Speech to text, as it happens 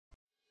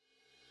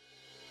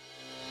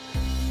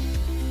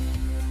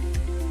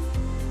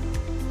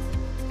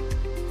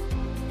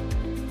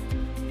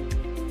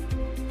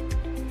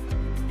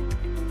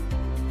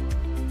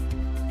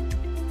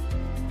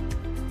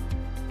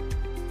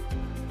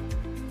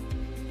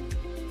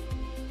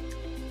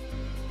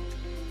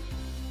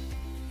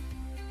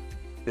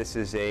This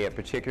is a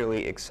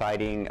particularly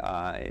exciting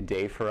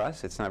day for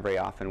us. It's not very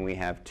often we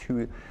have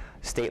two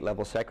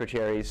state-level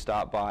secretaries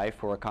stop by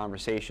for a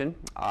conversation.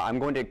 I'm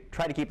going to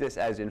try to keep this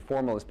as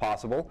informal as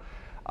possible.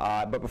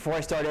 But before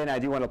I start in, I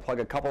do want to plug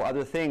a couple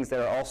other things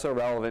that are also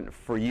relevant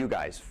for you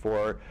guys,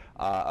 for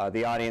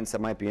the audience that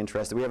might be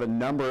interested. We have a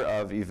number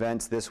of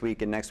events this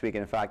week and next week,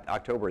 and in fact,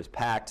 October is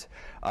packed.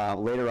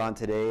 Later on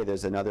today,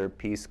 there's another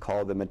piece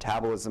called The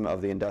Metabolism of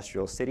the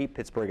Industrial City,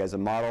 Pittsburgh as a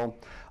Model.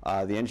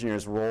 The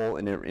engineer's role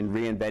in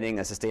reinventing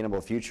a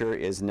sustainable future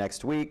is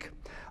next week.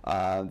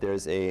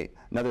 There's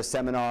another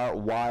seminar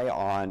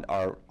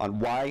on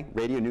why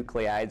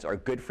radionuclides are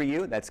good for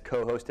you. That's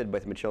co-hosted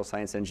with Material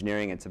Science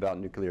Engineering. It's about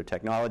nuclear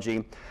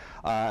technology.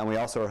 And we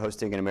also are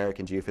hosting an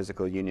American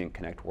Geophysical Union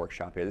Connect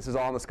workshop here. This is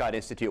all on the Scott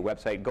Institute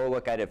website. Go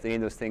look at it. If any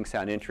of those things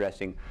sound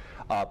interesting,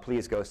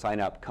 please go sign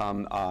up,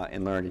 come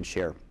and learn and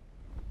share.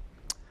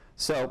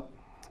 So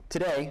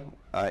today,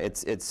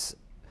 it's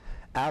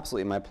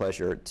absolutely my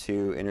pleasure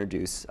to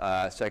introduce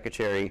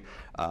Secretary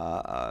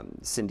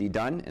Cindy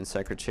Dunn and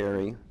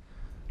Secretary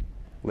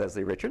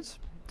Leslie Richards.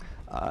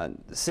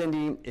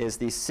 Cindy is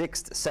the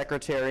 6th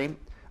Secretary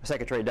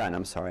Dunn,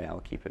 I'm sorry, I'll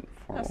keep it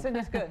formal. No,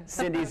 Cindy's good.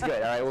 Cindy's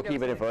good. All right, we'll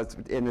keep it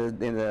in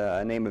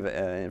the name of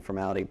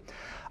informality.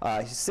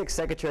 She's 6th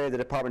Secretary of the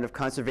Department of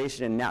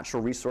Conservation and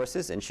Natural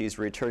Resources, and she's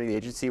returning to the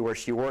agency where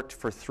she worked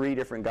for 3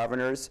 different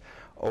governors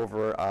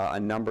over a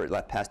number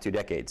the past 2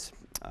 decades.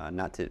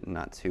 Not to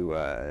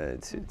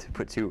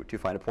put too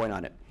fine a point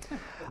on it.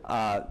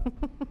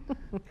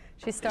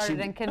 She started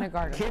in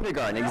kindergarten.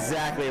 Kindergarten,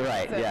 exactly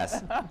right.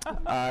 Yes.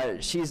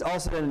 She's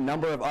also done a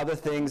number of other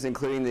things,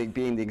 including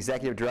being the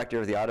executive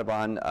director of the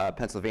Audubon,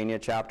 Pennsylvania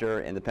chapter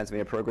and the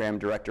Pennsylvania program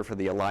director for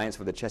the Alliance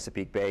for the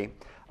Chesapeake Bay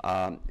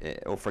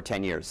for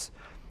 10 years.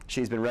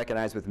 She's been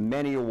recognized with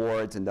many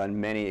awards and done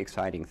many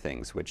exciting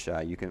things, which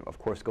you can, of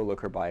course, go look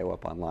her bio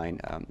up online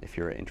if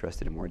you're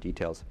interested in more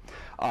details.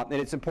 And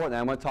it's important.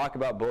 I want to talk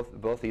about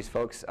both these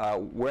folks,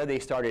 where they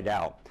started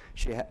out.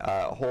 She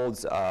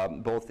holds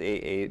both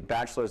a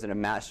bachelor's and a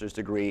master's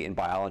degree in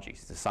biology.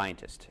 She's a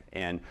scientist.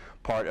 And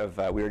part of,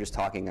 we were just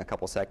talking a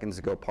couple seconds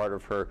ago, part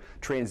of her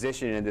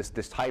transition into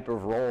this type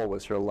of role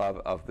was her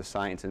love of the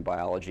science and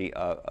biology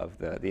of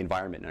the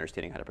environment and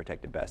understanding how to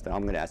protect it best. And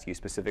I'm going to ask you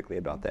specifically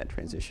about that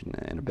transition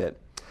in a bit.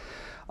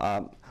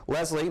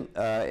 Leslie,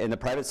 in the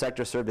private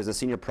sector, served as a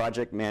senior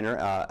project manager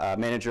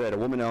at a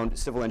woman-owned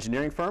civil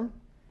engineering firm.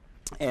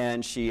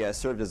 And she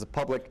served as a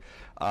public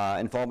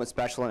involvement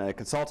specialist at a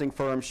consulting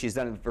firm. She's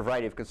done a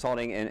variety of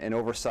consulting and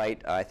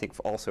oversight, I think,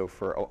 also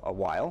for a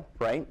while,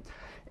 right?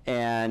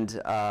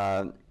 And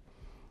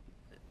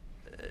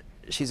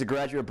she's a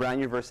graduate of Brown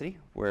University,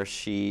 where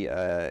she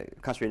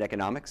concentrated in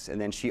economics. And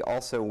then she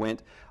also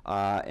went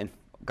and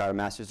got a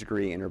master's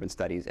degree in urban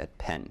studies at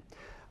Penn.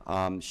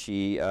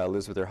 She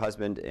lives with her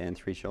husband and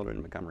 3 children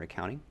in Montgomery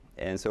County.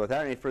 And so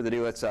without any further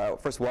ado, let's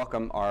first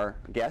welcome our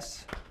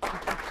guests.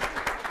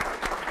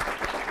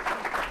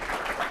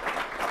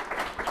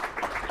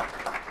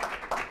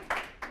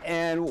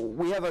 And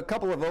we have a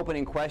couple of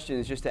opening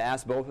questions just to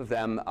ask both of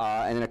them,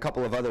 and then a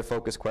couple of other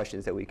focus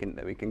questions that we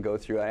can go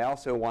through. I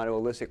also want to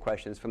elicit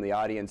questions from the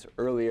audience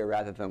earlier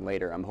rather than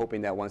later. I'm hoping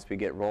that once we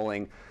get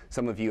rolling,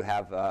 some of you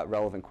have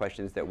relevant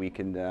questions that we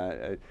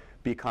can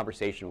be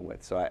conversational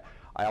with. So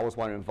I always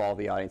want to involve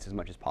the audience as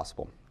much as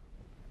possible.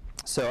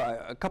 So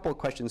a couple of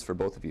questions for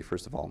both of you,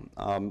 first of all.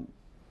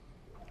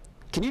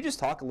 Can you just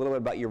talk a little bit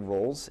about your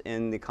roles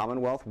in the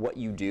Commonwealth, what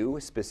you do,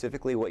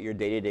 specifically what your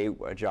day-to-day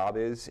job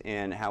is,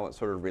 and how it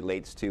sort of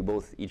relates to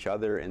both each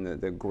other and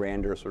the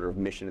grander sort of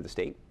mission of the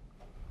state?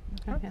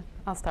 Okay,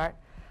 I'll start.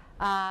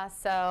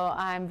 So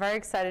I'm very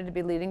excited to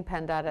be leading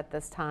PennDOT at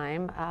this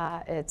time.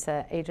 It's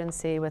an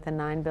agency with a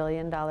 $9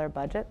 billion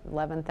budget,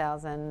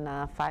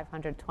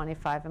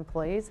 11,525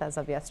 employees as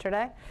of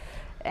yesterday.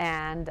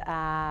 And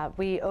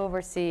we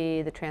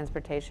oversee the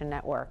transportation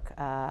network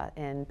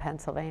in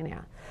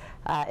Pennsylvania.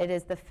 It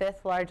is the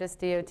 5th largest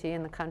DOT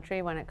in the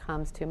country when it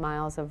comes to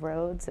miles of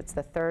roads. It's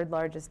the 3rd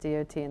largest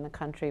DOT in the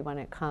country when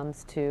it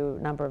comes to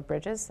number of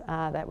bridges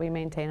that we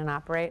maintain and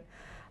operate.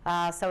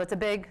 So it's a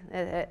big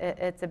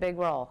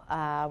role.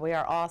 We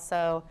are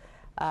also,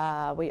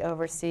 we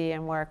oversee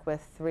and work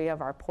with 3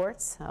 of our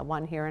ports,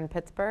 one here in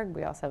Pittsburgh.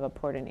 We also have a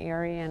port in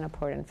Erie and a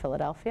port in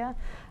Philadelphia.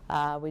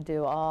 We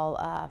do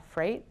all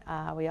freight.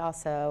 We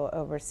also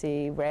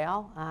oversee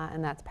rail,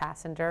 and that's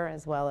passenger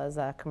as well as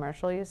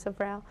commercial use of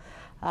rail.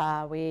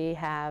 We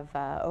have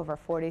over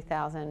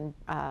 40,000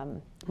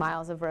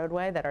 miles of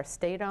roadway that are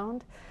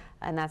state-owned.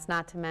 And that's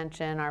not to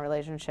mention our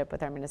relationship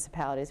with our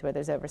municipalities, where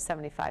there's over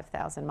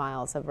 75,000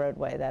 miles of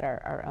roadway that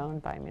are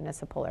owned by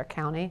municipal or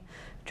county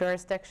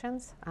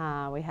jurisdictions.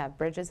 We have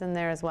bridges in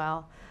there as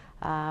well.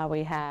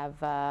 We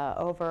have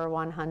over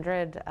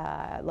 100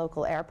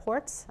 local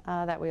airports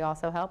that we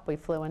also help. We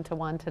flew into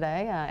one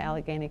today,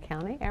 Allegheny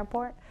County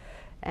Airport.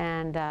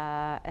 And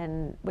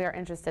we are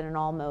interested in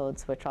all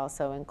modes, which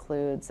also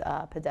includes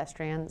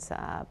pedestrians,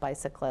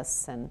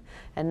 bicyclists, and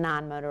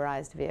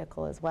non-motorized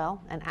vehicle as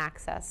well, and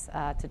access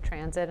to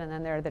transit. And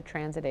then there are the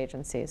transit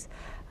agencies,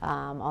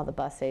 all the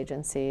bus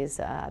agencies,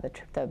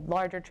 the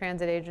larger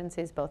transit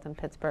agencies, both in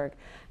Pittsburgh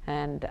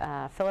and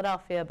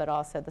Philadelphia, but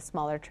also the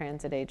smaller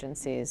transit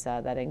agencies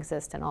that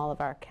exist in all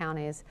of our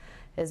counties,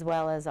 as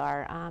well as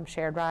our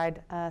shared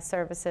ride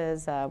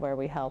services, where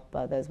we help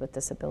those with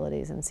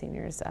disabilities and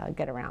seniors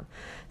get around.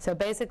 So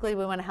basically,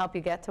 we want to help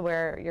you get to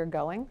where you're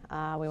going.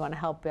 We want to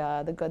help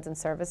the goods and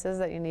services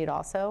that you need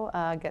also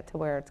get to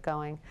where it's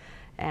going.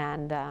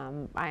 And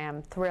I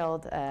am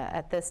thrilled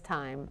at this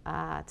time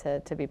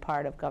to be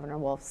part of Governor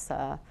Wolf's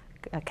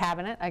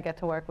cabinet. I get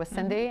to work with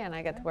Cindy, and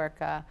I get to work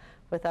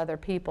with other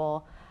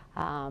people.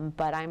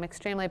 But I'm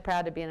extremely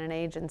proud to be in an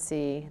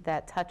agency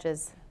that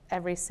touches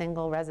every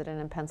single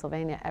resident in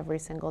Pennsylvania every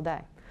single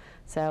day.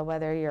 So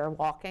whether you're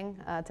walking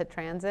to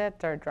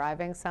transit or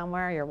driving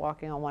somewhere, you're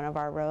walking on one of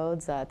our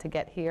roads to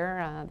get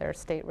here. There are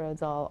state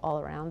roads all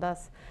around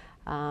us.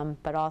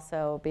 But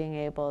also being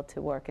able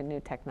to work in new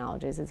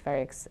technologies is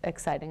very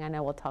exciting. I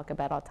know we'll talk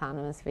about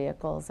autonomous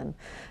vehicles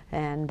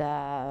and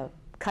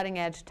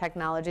cutting-edge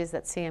technologies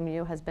that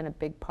CMU has been a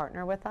big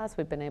partner with us.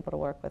 We've been able to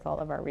work with all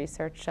of our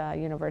research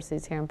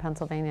universities here in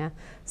Pennsylvania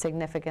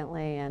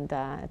significantly, and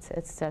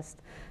it's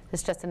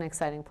just an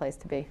exciting place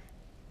to be.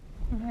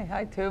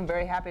 Hi, too. I'm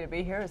very happy to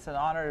be here. It's an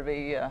honor to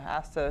be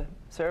asked to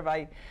serve.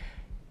 I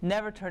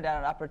never turn down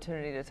an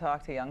opportunity to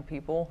talk to young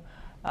people.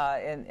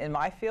 In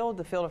my field,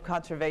 the field of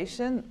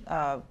conservation,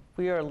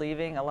 we are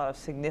leaving a lot of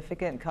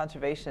significant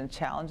conservation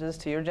challenges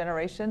to your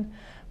generation.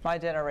 My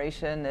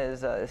generation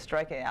is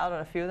striking out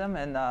on a few of them,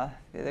 and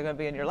they're going to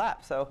be in your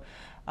lap. So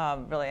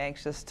I'm really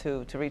anxious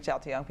to reach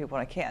out to young people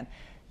when I can.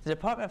 The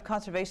Department of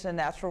Conservation and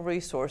Natural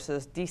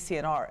Resources,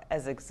 DCNR,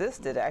 has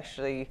existed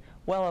actually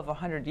well over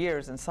 100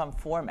 years in some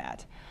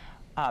format.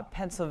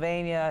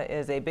 Pennsylvania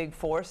is a big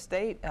forest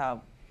state.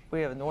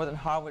 We have a northern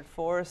hardwood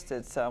forest.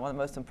 It's one of the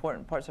most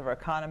important parts of our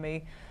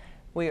economy.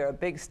 We are a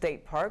big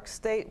state park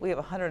state. We have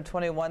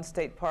 121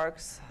 state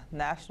parks,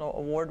 national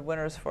award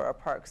winners for our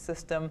park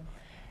system.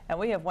 And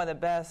we have one of the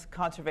best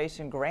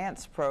conservation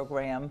grants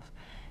programs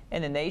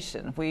in the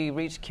nation. We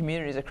reach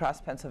communities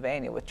across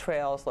Pennsylvania with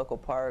trails, local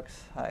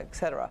parks, et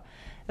cetera.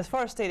 As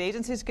far as state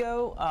agencies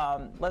go,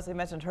 Leslie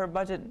mentioned her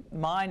budget.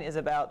 Mine is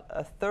about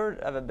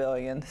 $1/3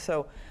 billion.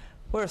 So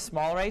we're a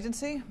smaller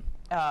agency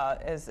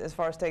as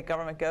far as state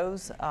government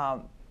goes.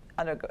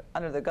 Under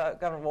the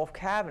Governor Wolf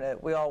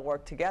cabinet, we all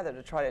work together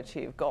to try to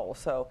achieve goals.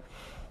 So,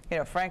 you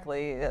know,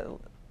 frankly,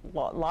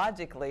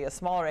 logically, a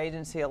smaller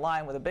agency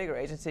aligned with a bigger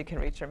agency can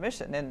reach their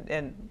mission.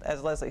 And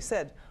as Leslie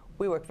said,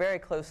 we work very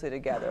closely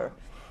together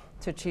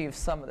to achieve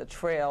some of the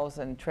trails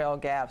and trail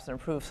gaps and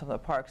improve some of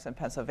the parks in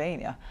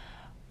Pennsylvania.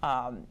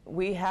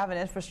 We have an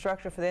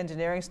infrastructure for the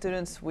engineering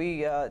students.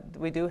 We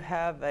do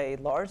have a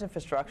large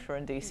infrastructure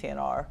in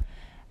DCNR,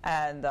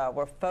 and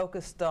we're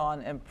focused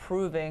on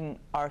improving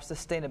our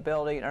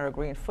sustainability and our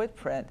green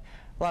footprint.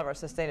 A lot of our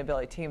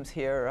sustainability teams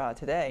here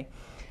today.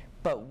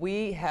 But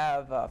we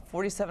have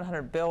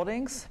 4,700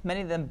 buildings,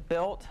 many of them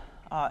built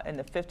in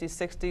the 50s,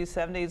 60s,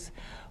 70s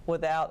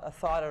without a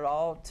thought at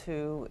all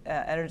to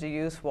energy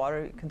use,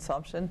 water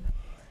consumption.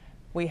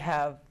 We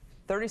have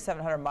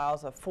 3,700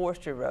 miles of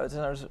forestry roads,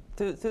 and there's,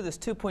 through this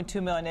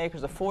 2.2 million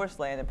acres of forest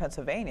land in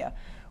Pennsylvania,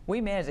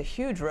 we manage a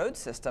huge road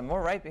system.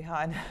 We're right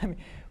behind, I mean,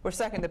 we're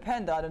second to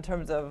PennDOT in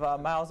terms of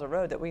miles of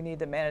road that we need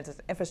to manage this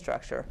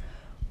infrastructure.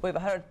 We have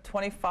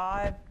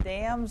 125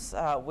 dams.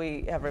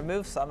 We have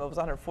removed some. It was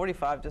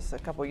 145 just a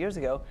couple of years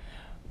ago.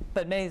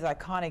 But many of these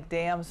iconic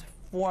dams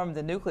form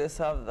the nucleus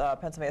of the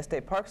Pennsylvania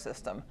State Park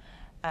System.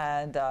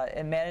 And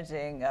in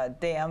managing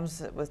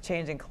dams with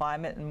changing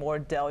climate and more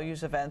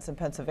deluge events in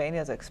Pennsylvania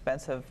is an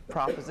expensive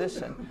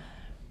proposition.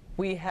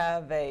 We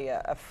have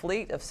a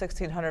fleet of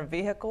 1,600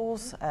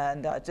 vehicles,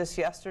 and just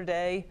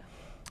yesterday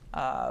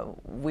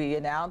we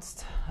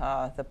announced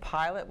the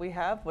pilot we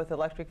have with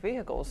electric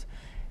vehicles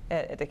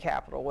at the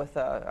Capitol, with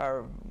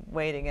our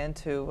wading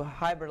into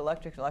hybrid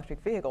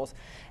electric vehicles.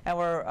 And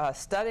we're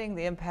studying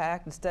the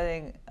impact and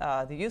studying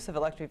the use of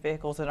electric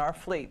vehicles in our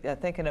fleet,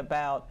 thinking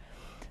about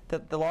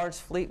the large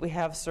fleet we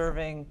have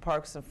serving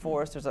parks and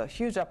forests. There's a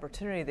huge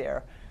opportunity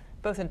there,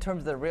 both in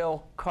terms of the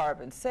real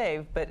carbon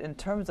saved, but in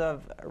terms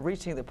of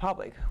reaching the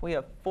public. We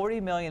have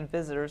 40 million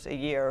visitors a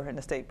year in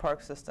the state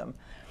park system,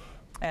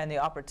 and the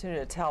opportunity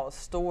to tell a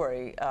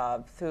story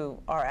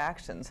through our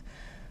actions.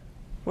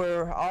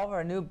 Where all of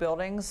our new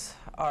buildings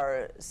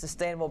are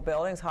sustainable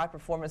buildings, high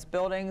performance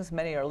buildings.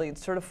 Many are LEED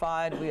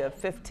certified. We have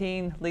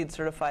 15 LEED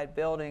certified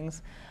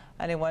buildings.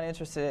 Anyone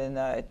interested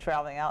in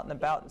traveling out and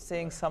about and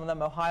seeing some of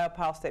them, Ohio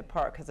State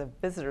Park has a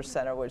visitor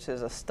center, which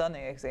is a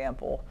stunning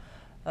example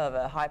of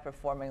a high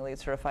performing LEED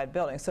certified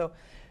building. So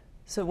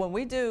when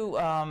we do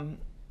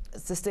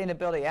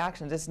sustainability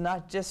actions, it's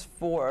not just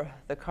for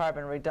the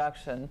carbon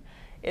reduction,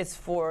 it's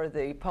for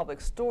the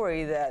public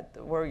story that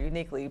we're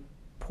uniquely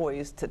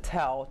poised to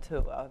tell to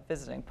a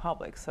visiting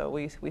public. So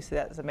we see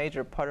that as a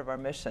major part of our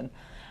mission.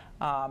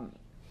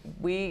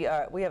 we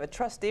have a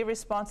trustee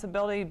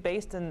responsibility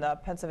based in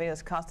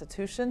Pennsylvania's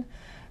Constitution.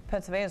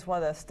 Pennsylvania is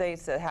one of the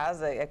states that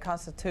has a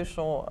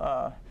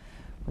constitutional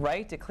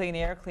right to clean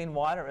air, clean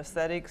water,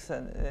 aesthetics,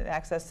 and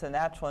access to the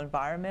natural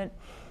environment.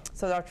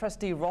 So our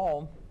trustee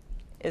role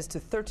is to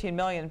 13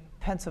 million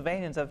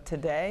Pennsylvanians of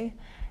today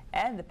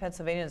and the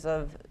Pennsylvanians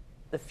of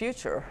the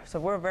future. So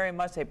we're very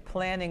much a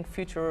planning,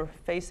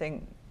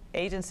 future-facing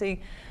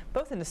agency,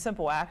 both in the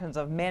simple actions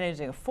of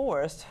managing a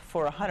forest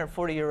for a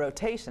 140-year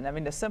rotation. I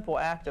mean, the simple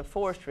act of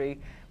forestry,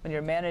 when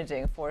you're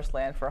managing forest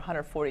land for a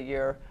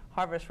 140-year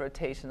harvest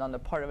rotation on the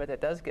part of it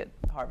that does get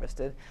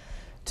harvested,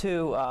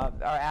 to our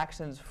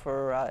actions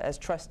for as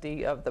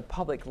trustee of the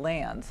public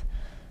lands.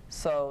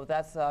 So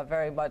that's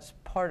very much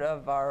part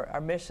of our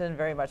mission,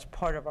 very much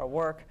part of our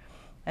work,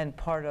 and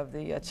part of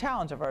the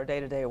challenge of our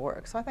day-to-day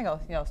work. So I think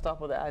I'll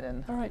stop with that,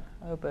 and all right.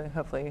 I hope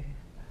hopefully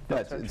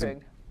folks are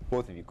intrigued.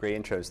 Both of you,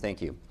 great intros,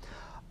 thank you.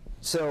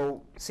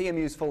 So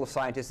CMU is full of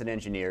scientists and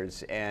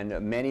engineers, and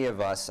many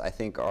of us, I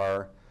think,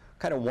 are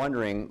kind of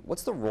wondering,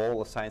 what's the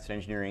role of science and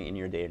engineering in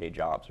your day-to-day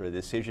jobs or the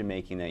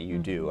decision-making that you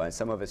do?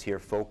 Some of us here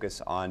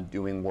focus on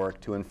doing work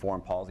to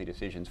inform policy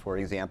decisions, for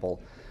example.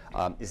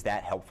 Is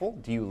that helpful?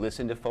 Do you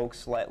listen to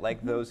folks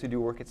like those who do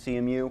work at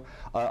CMU?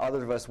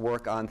 Others of us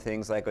work on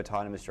things like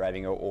autonomous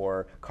driving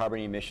or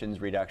carbon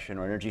emissions reduction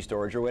or energy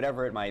storage or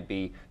whatever it might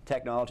be,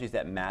 technologies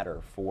that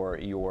matter for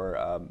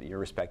your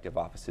respective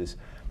offices.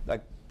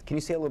 Can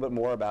you say a little bit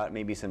more about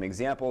maybe some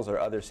examples or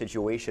other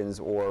situations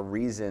or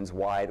reasons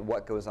why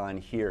what goes on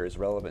here is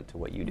relevant to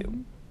what you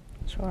do?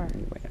 Sure.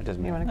 Anyway, it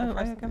doesn't You want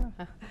matter. to go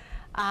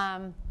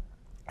first?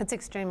 It's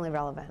extremely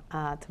relevant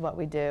to what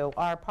we do.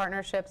 Our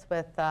partnerships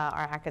with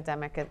our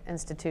academic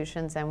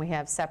institutions, and we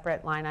have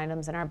separate line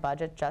items in our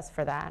budget just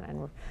for that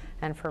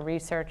and for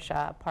research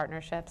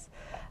partnerships.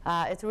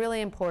 It's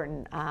really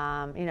important.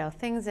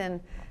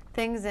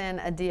 Things in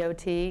a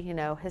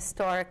DOT,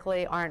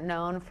 historically aren't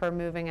known for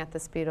moving at the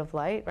speed of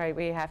light, right?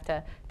 We have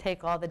to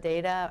take all the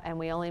data, and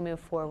we only move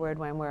forward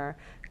when we're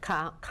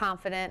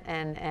confident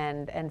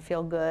and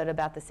feel good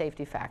about the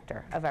safety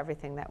factor of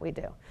everything that we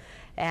do.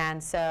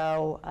 And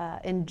so,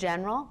 in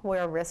general,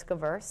 we're risk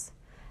averse,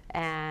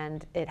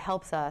 and it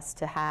helps us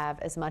to have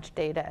as much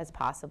data as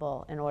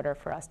possible in order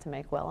for us to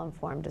make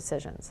well-informed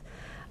decisions.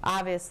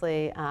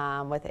 Obviously,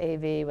 with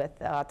AV, with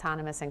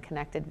autonomous and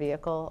connected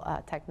vehicle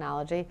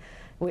technology,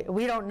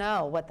 we don't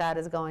know what that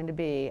is going to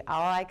be.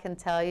 All I can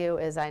tell you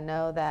is I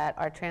know that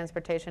our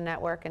transportation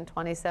network in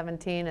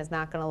 2017 is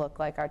not going to look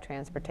like our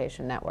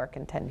transportation network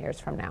in 10 years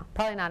from now.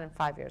 Probably not in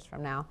 5 years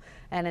from now.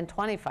 And in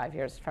 25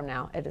 years from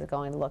now, it is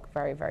going to look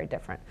very, very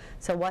different.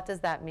 So what does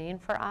that mean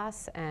for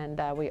us?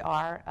 And we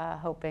are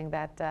hoping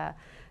that the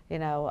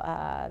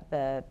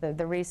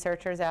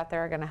researchers out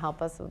there are going to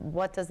help us.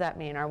 What does that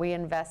mean? Are we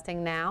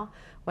investing now?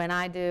 When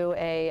I do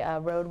a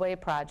roadway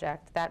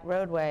project, that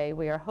roadway,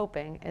 we are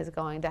hoping, is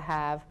going to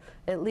have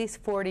at least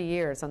 40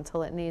 years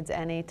until it needs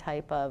any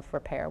type of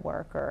repair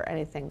work or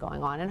anything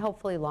going on, and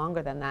hopefully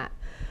longer than that.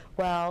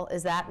 Well,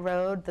 is that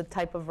road the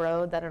type of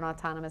road that an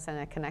autonomous and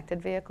a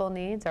connected vehicle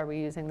needs? Are we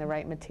using the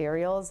right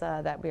materials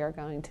that we are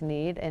going to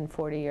need in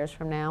 40 years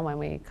from now when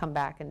we come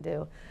back and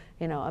do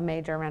a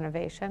major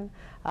renovation?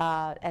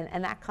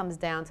 And that comes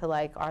down to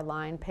like our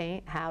line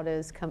paint. How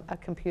does a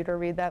computer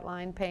read that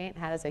line paint?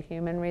 How does a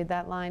human read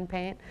that line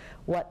paint?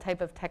 What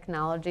type of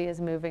technology is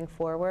moving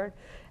forward?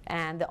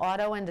 And the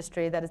auto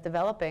industry that is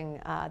developing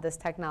this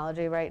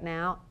technology right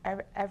now,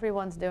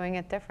 everyone's doing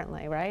it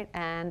differently, right?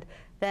 And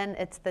then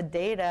it's the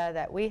data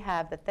that we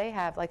have that they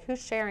have, like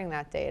who's sharing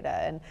that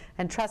data?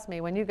 And trust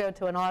me, when you go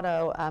to an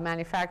auto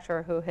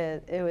manufacturer who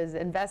is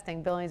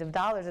investing billions of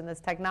dollars in this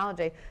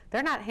technology,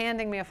 they're not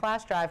handing me a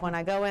flash drive when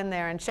I go in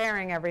there and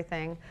sharing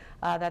everything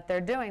that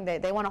they're doing.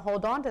 They want to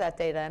hold on to that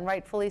data, and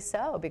rightfully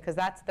so, because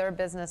that's their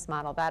business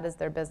model. That is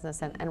their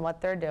business and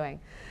what they're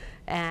doing.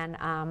 And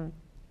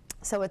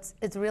so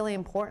it's really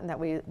important that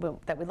we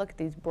look at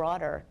these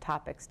broader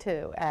topics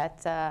too.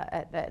 At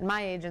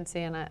my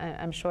agency, and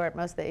I'm sure at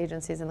most of the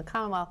agencies in the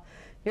Commonwealth,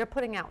 you're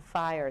putting out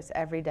fires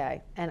every day,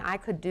 and I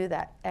could do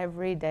that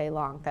every day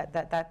long.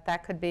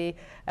 That could be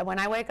when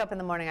I wake up in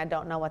the morning. I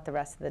don't know what the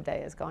rest of the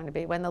day is going to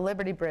be. When the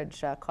Liberty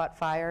Bridge caught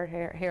fire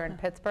here in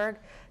Pittsburgh,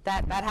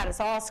 that had us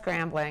all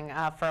scrambling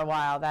for a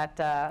while. That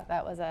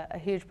was a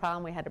huge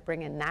problem. We had to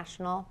bring in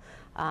national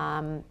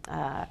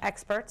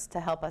experts to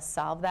help us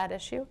solve that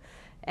issue.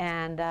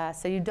 And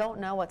so you don't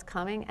know what's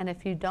coming, and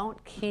if you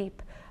don't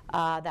keep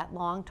that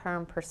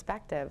long-term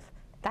perspective,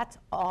 that's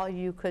all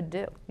you could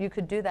do. You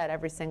could do that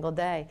every single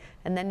day,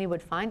 and then you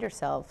would find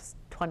yourselves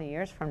 20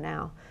 years from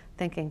now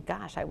thinking,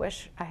 gosh, I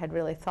wish I had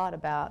really thought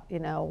about,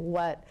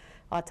 what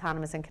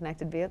autonomous and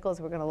connected vehicles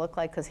were going to look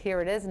like, because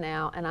here it is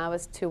now, and I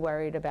was too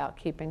worried about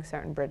keeping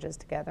certain bridges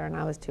together, and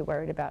I was too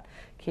worried about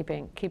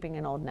keeping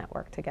an old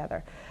network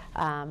together.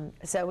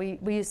 So we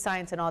use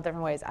science in all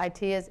different ways.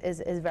 IT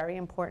is very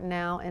important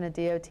now in a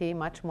DOT,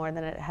 much more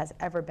than it has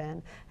ever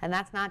been, and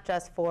that's not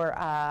just for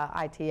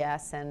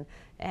ITS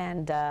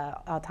and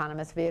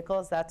autonomous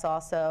vehicles. That's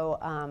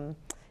also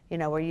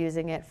We're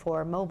using it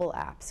for mobile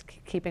apps,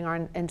 keeping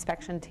our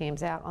inspection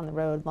teams out on the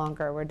road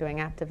longer. We're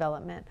doing app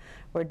development.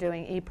 We're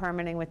doing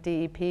e-permitting with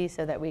DEP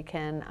so that we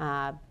can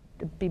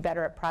be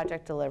better at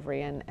project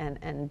delivery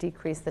and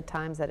decrease the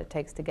times that it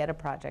takes to get a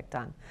project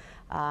done.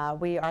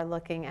 We are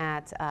looking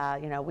at,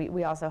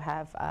 we also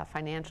have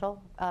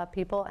financial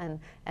people, and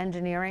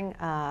engineering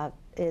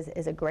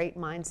is a great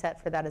mindset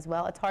for that as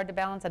well. It's hard to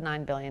balance a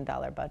 $9 billion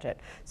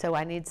budget. So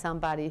I need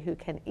somebody who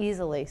can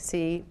easily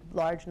see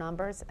large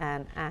numbers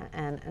and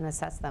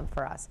assess them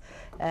for us.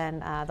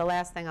 And the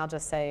last thing I'll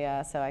just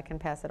say, so I can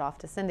pass it off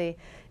to Cindy,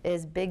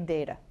 is big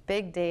data.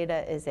 Big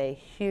data is a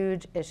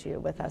huge issue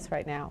with us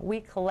right now.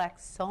 We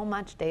collect so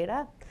much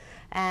data,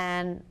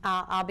 and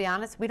I'll be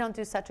honest, we don't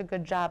do such a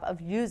good job of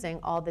using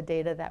all the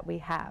data that we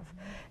have.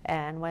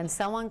 And when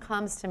someone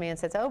comes to me and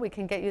says, oh, we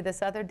can get you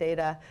this other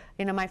data,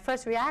 my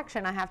first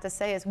reaction, I have to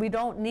say, is we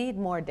don't need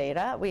more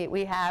data.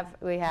 We have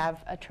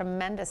a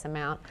tremendous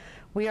amount.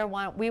 We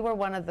were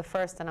one of the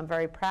first, and I'm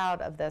very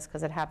proud of this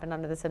because it happened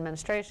under this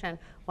administration,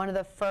 one of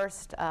the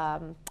first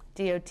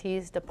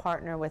DOTs to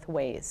partner with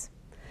Waze.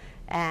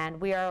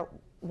 And we are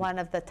one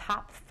of the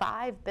top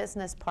 5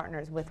 business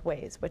partners with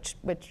Waze,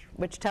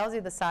 which tells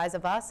you the size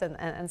of us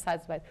and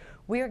size of it.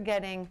 We are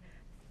getting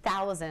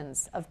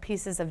thousands of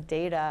pieces of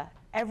data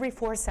every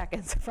 4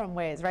 seconds from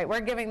Waze, right?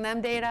 We're giving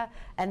them data,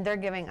 and they're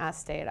giving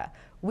us data.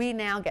 We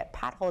now get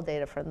pothole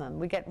data from them.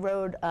 We get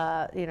road,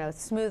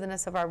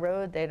 smoothness of our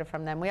road data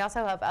from them. We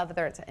also have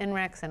others,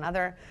 INRIX and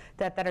other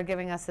that are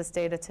giving us this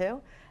data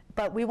too.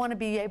 But we want to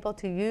be able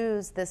to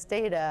use this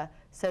data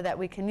so that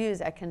we can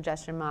use at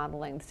congestion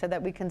modeling, so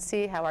that we can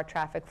see how our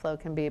traffic flow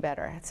can be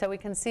better, so we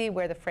can see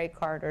where the freight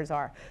corridors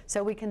are,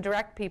 so we can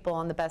direct people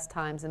on the best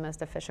times and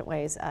most efficient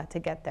ways to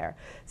get there.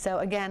 So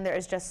again, there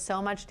is just so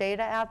much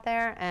data out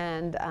there,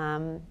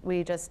 and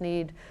we just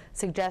need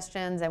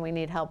suggestions, and we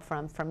need help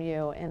from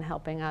you in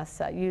helping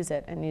us use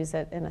it and use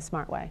it in a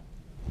smart way.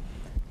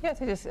 Yeah,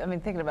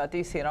 thinking about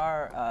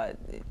DCNR,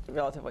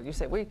 relative to what you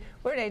said, we're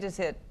an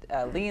agency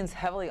that leans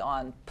heavily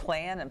on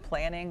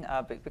planning.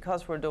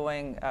 Because we're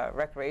doing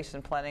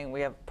recreation planning, we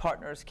have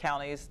partners,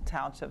 counties,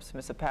 townships,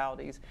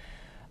 municipalities.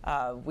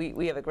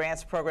 We have a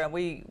grants program.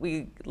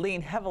 We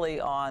lean heavily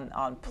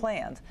on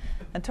plans.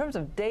 In terms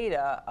of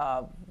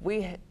data,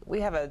 we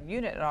have a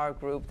unit in our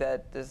group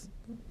that is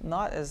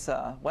not as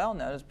well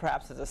known as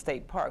perhaps as the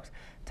state parks,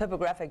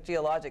 Topographic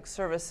Geologic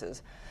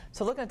Services.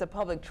 So looking at the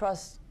public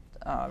trust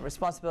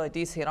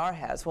responsibility DCNR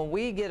has, when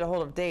we get a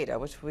hold of data,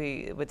 which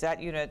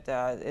that unit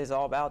is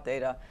all about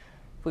data,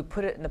 we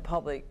put it in the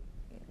public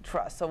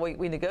trust. So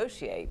we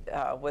negotiate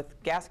with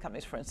gas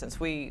companies, for instance.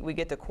 We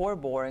get the core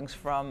borings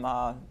from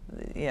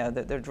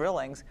their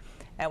drillings,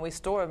 and we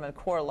store them in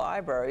core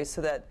libraries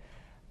so that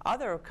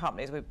other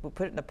companies, we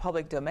put it in the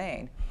public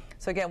domain.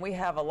 So again, we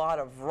have a lot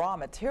of raw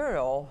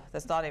material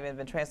that's not even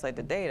been translated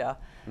to data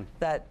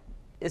that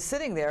is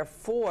sitting there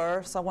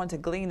for someone to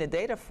glean the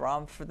data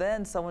from, for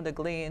then someone to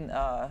glean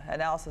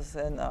analysis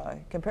and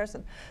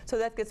comparison. So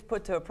that gets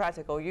put to a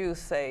practical use.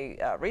 Say,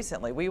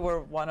 recently, we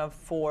were one of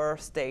 4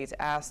 states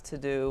asked to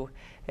do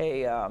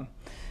a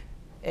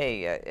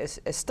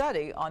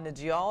study on the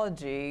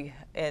geology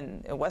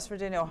in West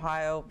Virginia,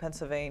 Ohio,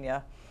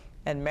 Pennsylvania,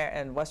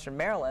 and Western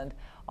Maryland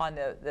on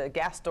the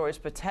gas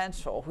storage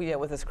potential.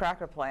 With this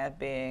cracker plant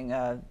being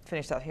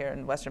finished out here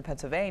in Western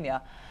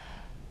Pennsylvania,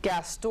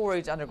 gas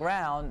storage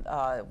underground,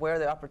 where are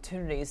the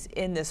opportunities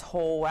in this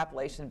whole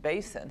Appalachian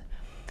Basin.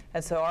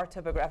 And so our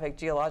Topographic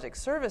Geologic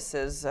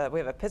Services, we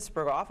have a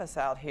Pittsburgh office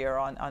out here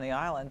on the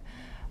island,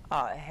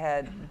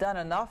 had done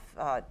enough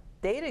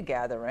data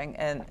gathering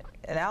and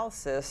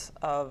analysis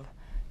of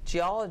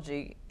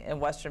geology in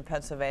Western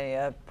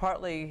Pennsylvania,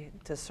 partly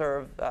to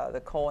serve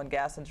the coal and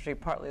gas industry,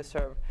 partly to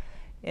serve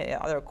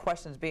other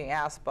questions being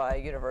asked by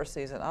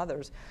universities and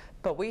others.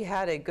 But we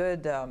had a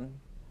good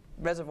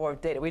reservoir of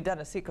data. We'd done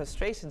a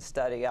sequestration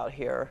study out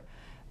here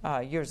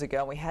years ago,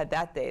 and we had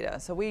that data.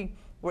 So we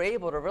were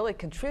able to really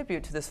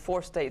contribute to this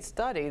 4-state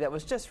study that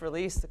was just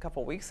released a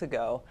couple weeks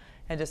ago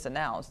and just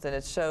announced. And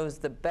it shows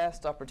the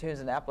best opportunities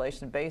in the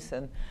Appalachian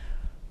Basin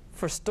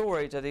for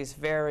storage of these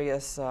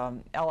various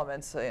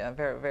elements,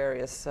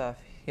 various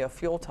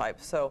fuel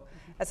types. So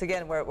that's,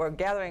 again, we're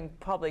gathering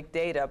public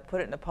data,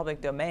 put it in the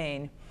public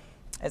domain,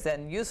 is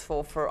then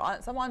useful for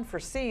some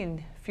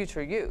unforeseen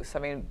future use. I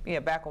mean,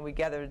 back when we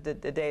gathered the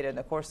data and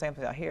the core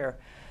sampling out here,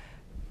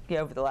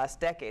 over the last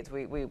decades,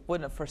 we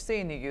wouldn't have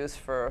foreseen the use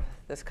for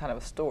this kind of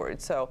a storage.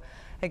 So,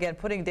 again,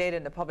 putting data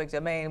in the public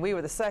domain, we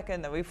were the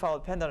second, and we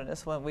followed PennDOT on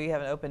this one. We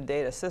have an open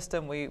data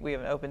system. We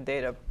have an open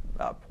data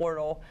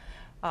portal.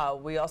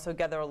 We also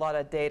gather a lot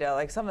of data,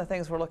 like some of the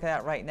things we're looking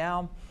at right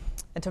now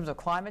in terms of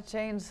climate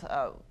change.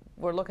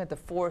 We're looking at the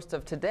forests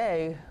of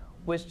today,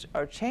 which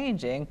are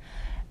changing.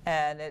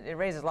 And it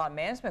raises a lot of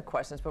management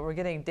questions, but we're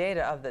getting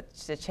data of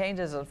the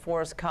changes in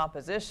forest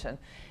composition.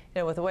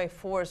 With the way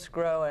forests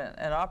grow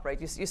and operate,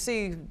 you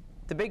see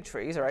the big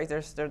trees, right?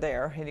 They're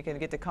there, and you can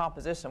get the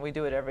composition. We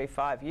do it every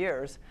 5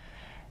 years.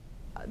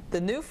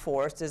 The new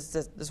forest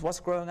is what's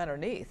growing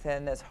underneath,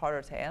 and it's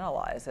harder to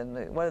analyze.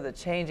 And what are the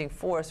changing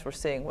forests we're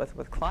seeing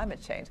with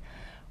climate change?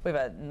 We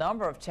have a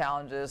number of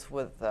challenges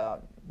with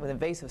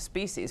invasive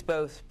species,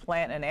 both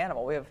plant and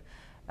animal. We have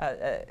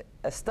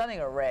a stunning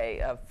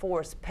array of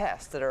forest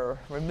pests that are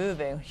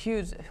removing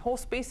whole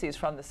species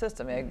from the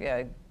system.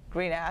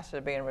 Green ash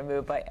are being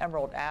removed by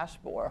emerald ash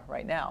borer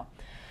right now.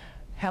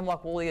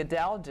 Hemlock woolly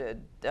adelgid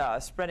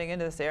spreading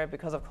into this area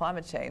because of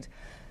climate change.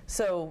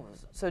 So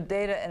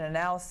data and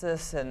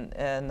analysis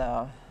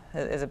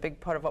is a big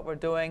part of what we're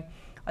doing.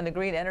 On the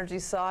green energy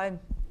side,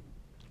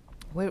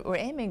 we're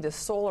aiming to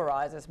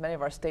solarize as many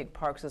of our state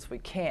parks as we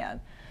can.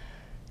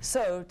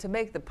 So to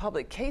make the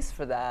public case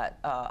for that,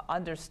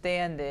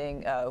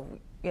 understanding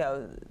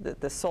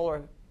the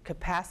solar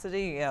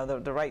capacity,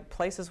 the right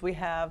places we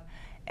have,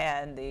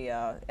 and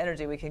the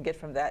energy we can get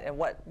from that, and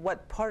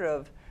what part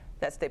of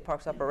that state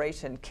park's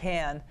operation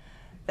can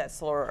that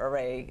solar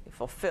array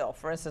fulfill.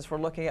 For instance, we're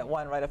looking at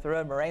one right up the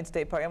road, Moraine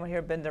State Park. Anyone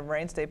here been to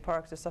Moraine State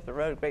Park, just up the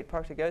road, great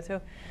park to go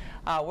to?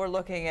 We're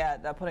looking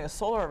at putting a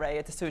solar array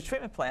at the sewage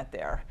treatment plant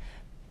there.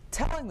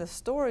 Telling the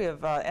story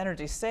of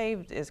energy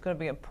saved is going to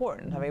be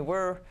important. I mean,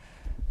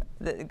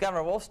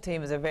 Governor Wolf's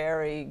team is a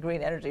very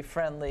green energy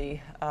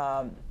friendly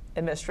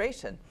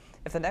administration.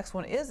 If the next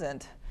one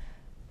isn't,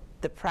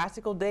 the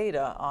practical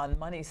data on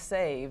money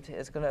saved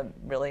is going to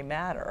really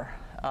matter.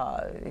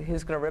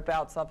 Who's going to rip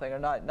out something or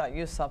not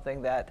use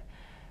something that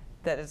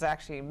is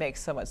actually makes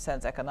so much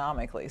sense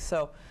economically?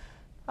 So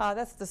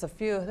that's just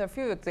there are a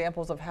few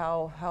examples of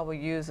how we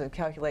use and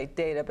calculate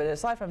data. But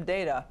aside from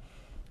data,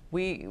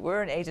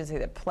 we're an agency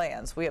that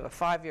plans. We have a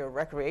 5-year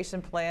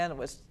recreation plan,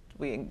 which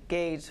we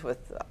engaged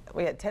with.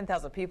 We had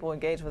 10,000 people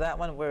engaged with that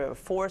one. We have a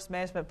forest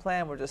management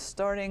plan. We're just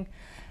starting.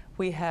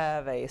 We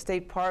have a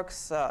state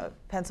parks,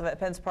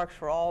 Penn's Parks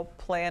for All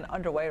plan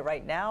underway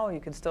right now.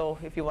 You can still,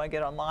 if you want to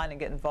get online and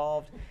get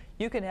involved,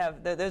 you can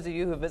have, those of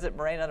you who visit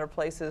Moraine and other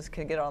places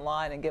can get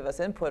online and give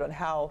us input on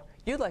how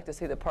you'd like to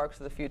see the parks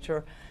of the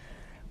future.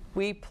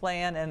 We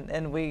plan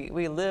and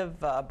we live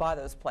by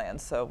those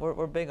plans, so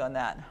we're big on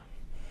that.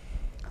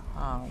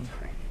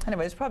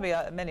 Anyway, there's probably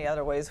many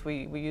other ways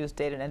we use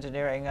data and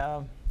engineering.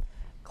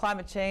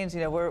 Climate change,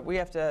 we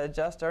have to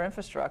adjust our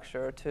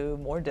infrastructure to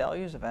more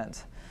deluge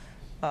events.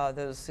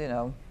 Those,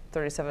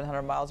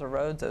 3,700 miles of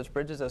roads, those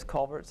bridges, those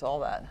culverts, all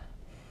that.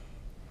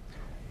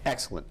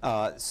 Excellent.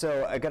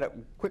 So I got a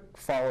quick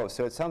follow-up.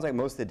 So it sounds like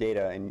most of the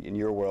data in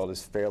your world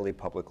is fairly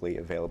publicly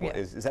available. Yeah.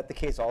 Is that the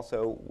case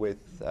also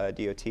with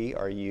DOT?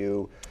 Are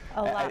you?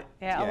 A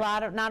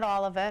lot of, not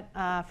all of it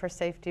for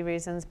safety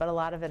reasons, but a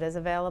lot of it is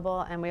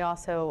available. And we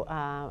also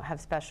have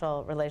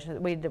special relations.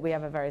 We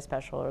have a very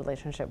special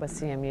relationship with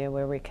CMU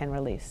where we can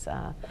release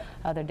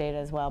other data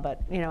as well.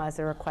 But as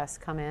the requests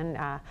come in,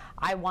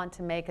 I want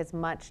to make as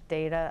much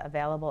data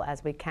available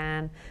as we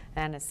can.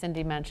 And as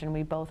Cindy mentioned,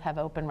 we both have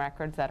open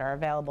records that are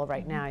available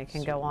right now. You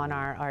can go on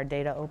our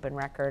data open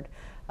record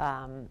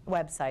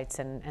websites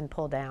and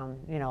pull down.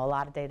 A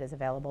lot of data is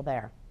available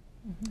there.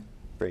 Mm-hmm.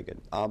 Very good.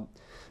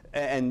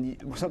 And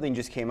something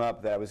just came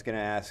up that I was going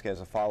to ask as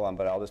a follow-on,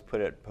 but I'll just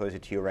pose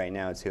it to you right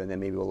now too, and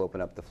then maybe we'll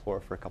open up the floor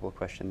for a couple of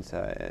questions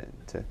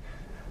to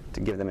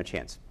give them a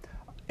chance.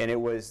 And it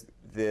was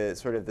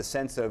the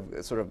sense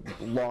of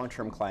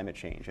long-term climate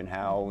change and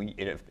how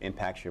it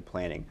impacts your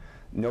planning.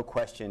 No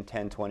question,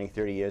 10, 20,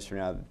 30 years from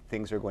now,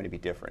 things are going to be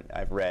different.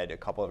 I've read a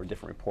couple of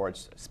different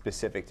reports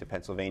specific to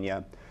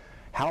Pennsylvania.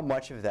 How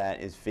much of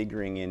that is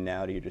figuring in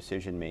now to your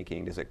decision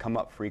making? Does it come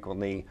up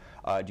frequently?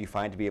 Do you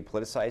find it to be a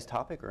politicized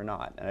topic or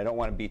not? And I don't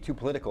want to be too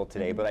political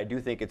today, but I do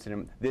think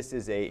this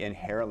is an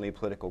inherently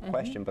political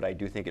question, but I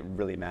do think it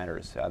really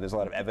matters. There's a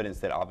lot of evidence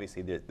that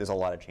obviously there's a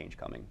lot of change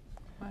coming.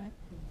 Right.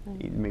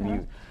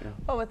 Maybe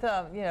Well, with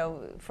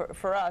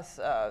for us,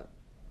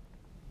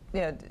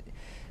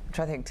 I'm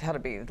trying to think how to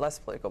be less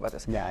political about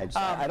this. Yeah, I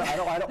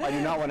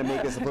do not want to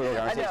make this a political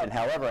conversation.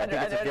 However, I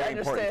think it's a very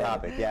important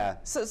topic. Yeah.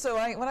 So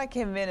when I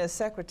came in as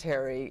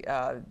secretary,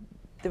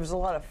 there was a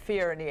lot of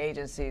fear in the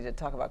agency to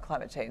talk about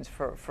climate change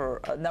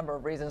for a number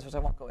of reasons, which I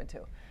won't go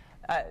into.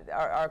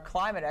 Our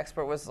climate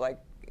expert was like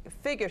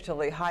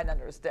figuratively hiding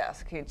under his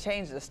desk. He had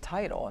changed his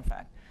title, in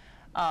fact,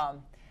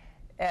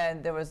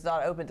 and there was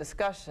not open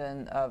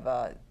discussion of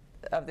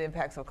the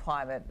impacts of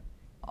climate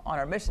on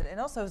our mission. And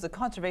also, as a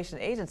conservation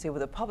agency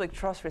with a public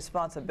trust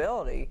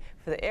responsibility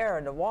for the air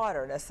and the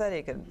water and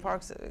aesthetic and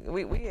parks,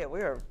 we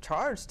are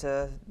charged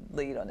to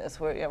lead on this.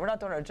 We're not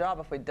doing our job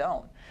if we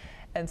don't.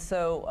 And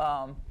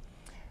so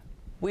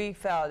we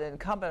felt it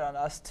incumbent on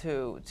us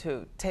to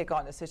take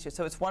on this issue.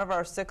 So it's one of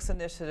our 6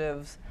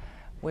 initiatives.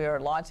 We are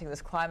launching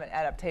this climate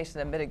adaptation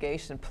and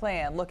mitigation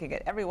plan, looking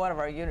at every one of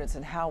our units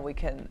and how we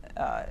can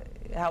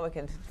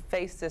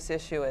face this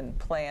issue and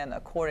plan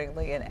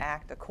accordingly and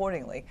act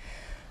accordingly.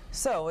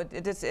 So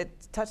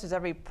it touches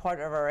every part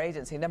of our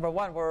agency. Number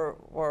one,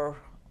 we're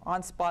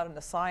on spot in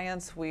the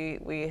science.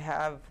 We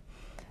have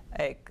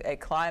a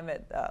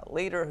climate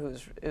leader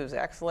who's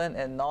excellent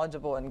and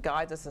knowledgeable and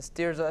guides us and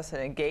steers us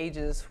and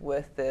engages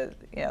with the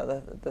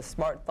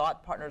smart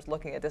thought partners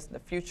looking at this in the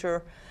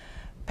future.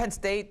 Penn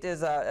State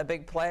is a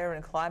big player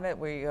in climate.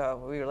 We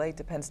relate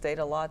to Penn State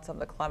a lot,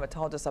 some of the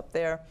climatologists up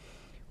there.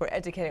 We're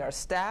educating our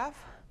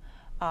staff.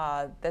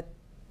 That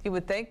you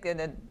would think in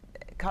a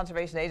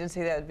conservation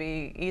agency that would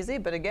be easy,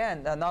 but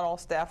again, not all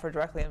staff are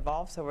directly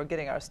involved, so we're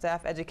getting our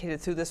staff educated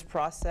through this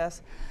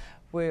process.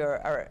 We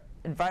are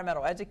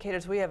environmental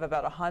educators. We have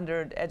about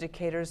 100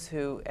 educators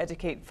who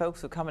educate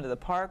folks who come into the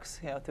parks,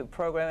 through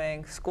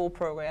programming, school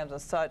programs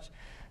and such.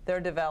 They're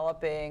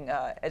developing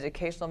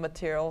educational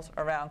materials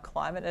around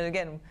climate. And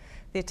again,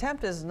 the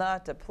attempt is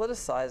not to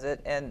politicize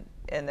it, and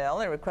the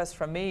only request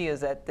from me is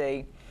that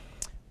they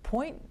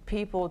point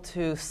people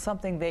to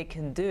something they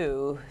can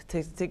do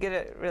to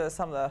get rid of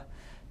some of the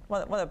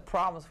one of the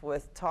problems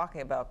with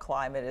talking about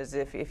climate is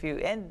if you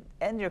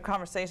end your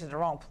conversation in the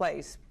wrong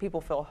place,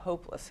 people feel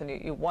hopeless, and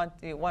you want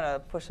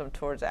to push them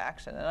towards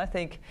action. And I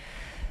think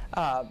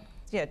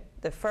the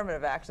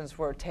affirmative actions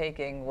we're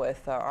taking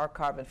with our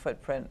carbon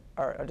footprint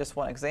are just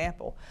one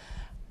example.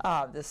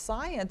 The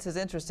science is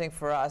interesting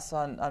for us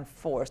on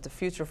forest, the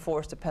future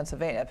forest of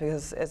Pennsylvania,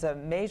 because as a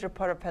major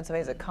part of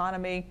Pennsylvania's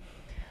economy,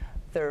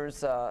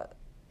 there's the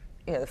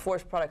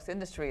forest products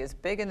industry is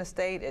big in the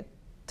state. It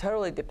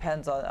totally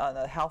depends on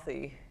a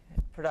healthy,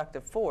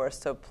 productive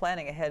forest. So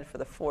planning ahead for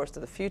the forest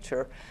of the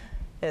future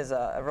is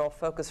a real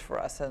focus for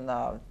us. And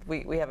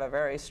we have a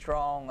very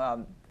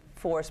strong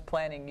forest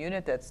planning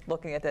unit that's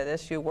looking at that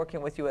issue,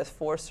 working with U.S.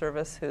 Forest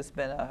Service, who's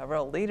been a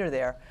real leader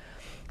there.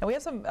 And we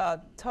have some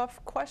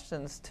tough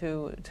questions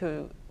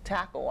to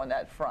tackle on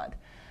that front.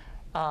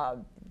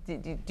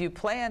 Do you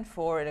plan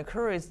for and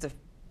encourage the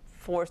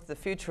forest of the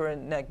future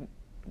and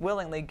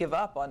willingly give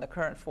up on the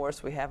current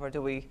forest we have, or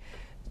do we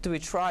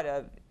try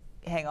to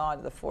hang on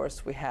to the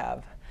forest we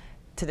have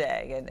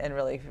today and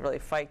really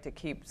fight to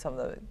keep some of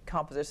the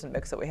composition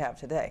mix that we have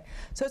today?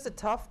 So it's a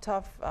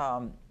tough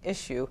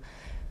issue.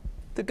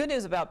 The good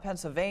news about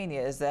Pennsylvania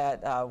is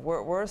that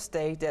we're a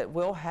state that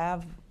will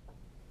have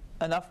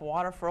enough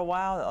water for a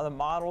while. The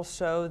models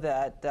show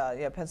that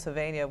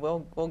Pennsylvania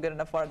will get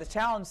enough water. The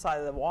challenge side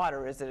of the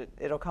water is that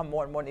it'll come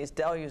more and more in these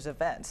deluge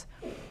events.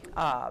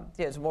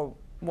 There's more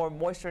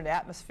moisture in the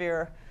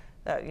atmosphere.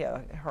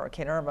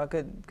 Hurricane Irma,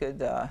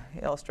 good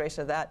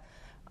illustration of that.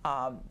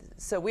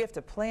 So we have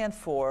to plan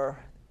for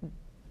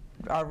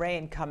our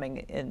rain coming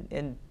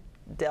in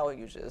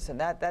deluges, and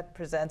that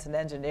presents an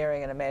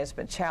engineering and a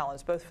management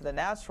challenge, both for the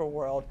natural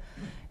world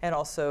and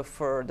also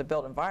for the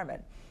built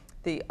environment.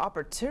 The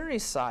opportunity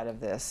side of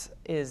this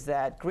is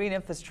that green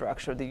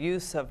infrastructure, the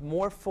use of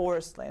more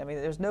forest land. I mean,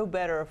 there's no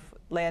better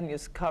land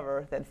use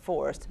cover than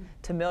forest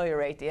to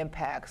ameliorate the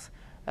impacts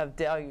of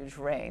deluge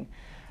rain.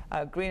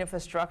 Green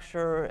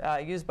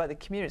infrastructure used by the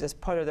communities as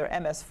part of their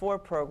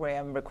MS4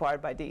 program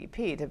required by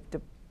DEP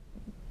to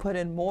put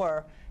in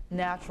more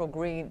natural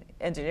green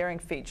engineering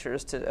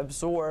features to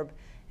absorb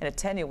and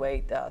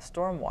attenuate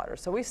stormwater.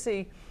 So we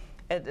see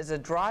it as a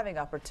driving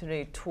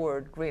opportunity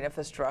toward green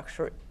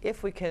infrastructure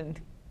if we can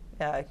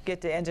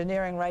get the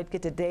engineering right,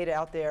 get the data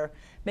out there,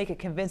 make a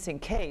convincing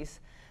case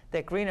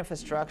that green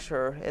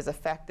infrastructure is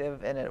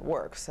effective and it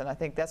works. And I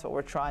think that's what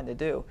we're trying to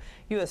do.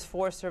 U.S.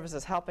 Forest Service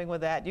is helping with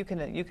that. You can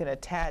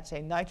attach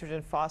a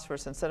nitrogen,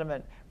 phosphorus, and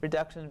sediment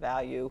reduction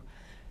value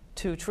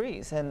to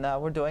trees. And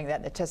we're doing that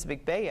in the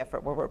Chesapeake Bay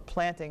effort, where we're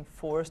planting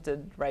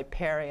forested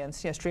riparian,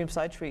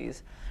 stream-side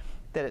trees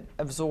that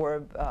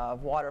absorb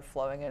water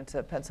flowing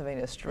into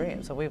Pennsylvania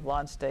streams. So we've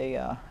launched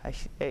a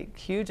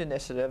huge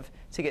initiative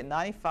to get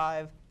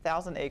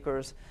 95,000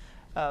 acres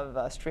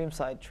of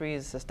stream-side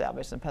trees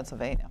established in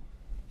Pennsylvania.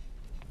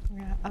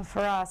 Yeah,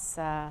 for us,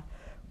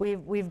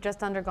 we've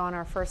just undergone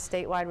our first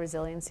statewide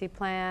resiliency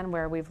plan,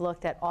 where we've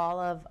looked at all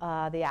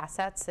of the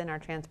assets in our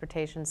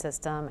transportation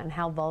system and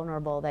how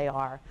vulnerable they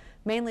are,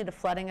 mainly to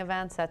flooding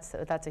events. That's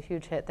a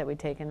huge hit that we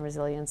take in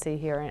resiliency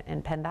here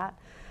in PennDOT.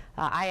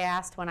 I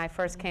asked when I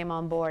first came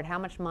on board, how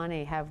much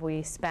money have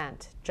we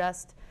spent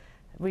just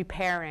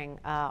repairing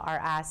our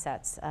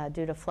assets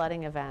due to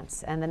flooding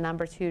events, and the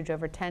number's huge.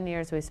 Over 10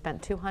 years, we've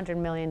spent $200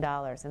 million,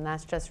 and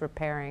that's just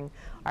repairing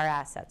our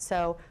assets.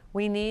 So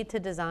we need to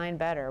design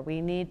better.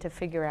 We need to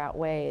figure out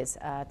ways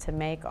to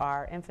make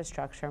our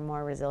infrastructure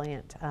more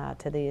resilient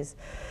to these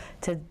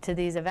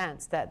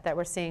events that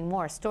we're seeing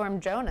more. Storm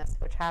Jonas,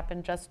 which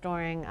happened just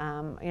during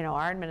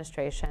our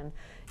administration,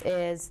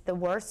 is the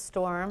worst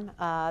storm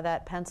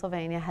that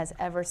Pennsylvania has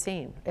ever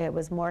seen. It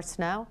was more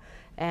snow,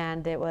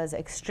 and it was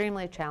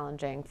extremely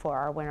challenging for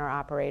our winter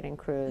operating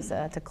crews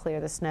to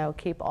clear the snow,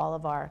 keep all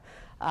of our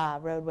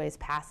roadways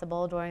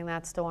passable during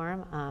that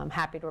storm.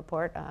 Happy to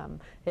report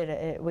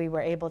we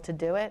were able to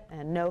do it,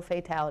 and no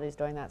fatalities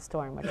during that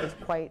storm, which was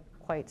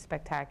quite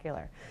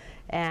spectacular.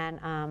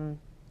 And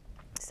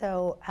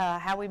so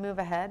how we move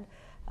ahead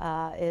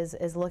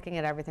is looking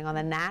at everything. On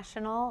the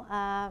national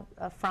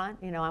front,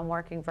 I'm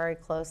working very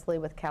closely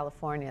with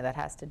California that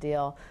has to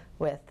deal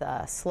with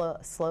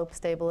slope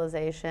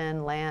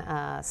stabilization,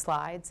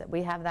 slides.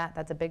 We have that.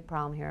 That's a big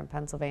problem here in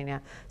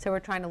Pennsylvania. So we're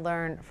trying to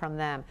learn from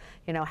them.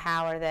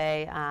 How are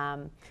they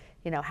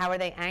how are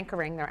they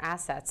anchoring their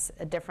assets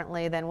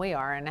differently than we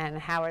are, and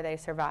how are they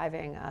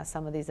surviving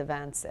some of these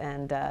events,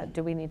 and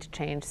do we need to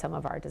change some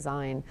of our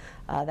design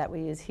that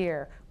we use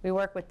here? We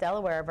work with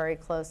Delaware very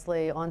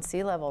closely on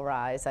sea level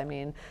rise. I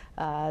mean,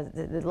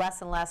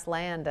 less and less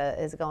land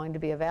is going to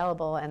be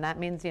available, and that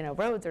means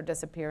roads are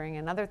disappearing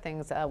and other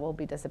things will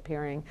be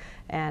disappearing.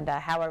 And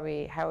how are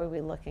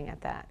we looking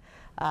at that?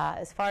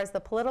 As far as the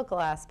political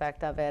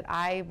aspect of it,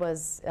 I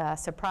was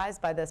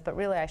surprised by this, but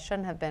really I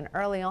shouldn't have been.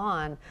 Early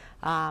on,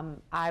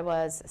 I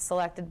was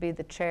selected to be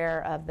the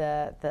chair of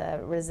the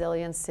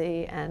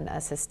Resiliency and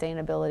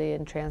Sustainability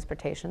in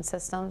Transportation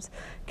Systems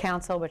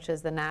Council, which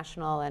is the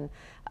national, and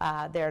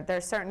there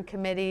are certain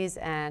committees,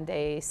 and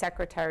a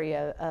secretary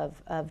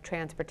of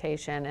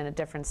transportation in a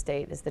different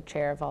state is the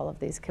chair of all of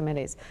these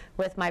committees.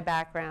 With my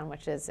background,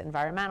 which is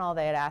environmental,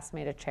 they had asked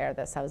me to chair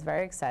this. I was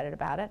very excited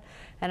about it.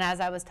 And as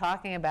I was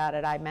talking about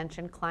it, I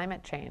mentioned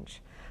climate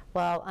change.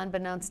 Well,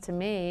 unbeknownst to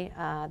me,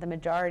 the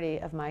majority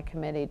of my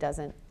committee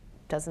doesn't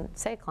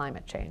say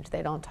climate change.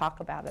 They don't talk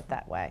about it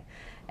that way.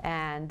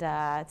 And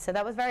so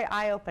that was very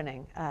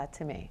eye-opening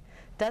to me.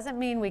 Doesn't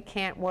mean we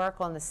can't work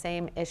on the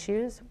same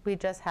issues. We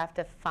just have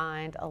to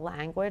find a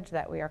language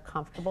that we are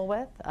comfortable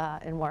with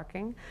in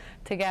working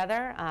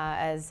together.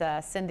 As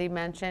Cindy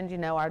mentioned, you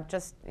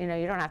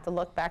don't have to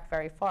look back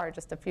very far,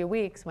 just a few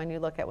weeks when you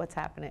look at what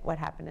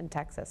happened in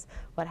Texas,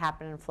 what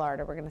happened in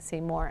Florida. We're going to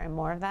see more and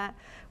more of that.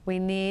 We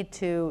need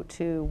to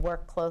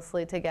work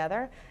closely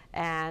together.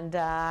 And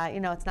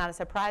it's not a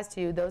surprise to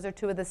you, those are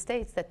two of the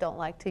states that don't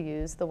like to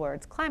use the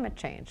words climate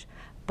change.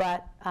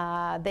 But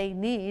they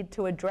need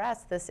to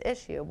address this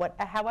issue.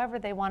 However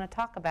they want to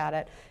talk about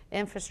it,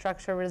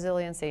 infrastructure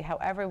resiliency,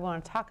 however we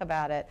want to talk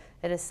about it,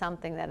 it is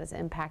something that is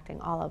impacting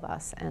all of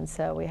us. And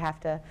so we have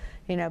to,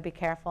 be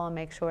careful and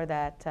make sure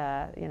that,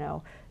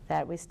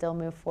 that we still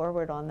move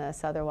forward on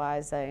this.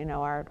 Otherwise,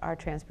 our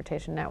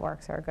transportation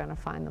networks are going to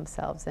find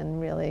themselves in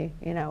really,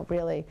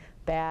 really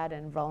bad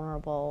and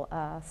vulnerable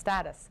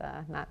status,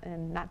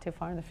 not too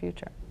far in the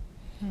future.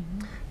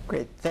 Mm-hmm.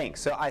 Great, thanks.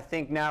 So I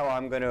think now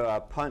I'm going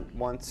to punt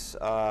once,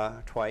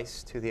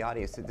 twice to the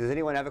audience. Does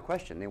anyone have a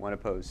question they want to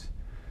pose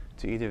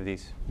to either of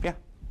these? Yeah.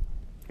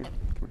 Here,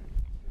 come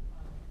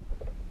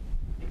here.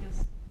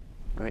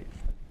 Go ahead.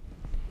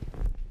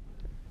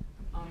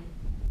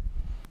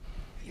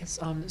 Yes.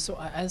 So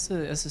as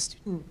a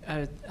student,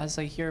 as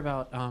I hear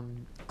about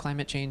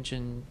climate change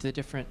and the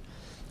different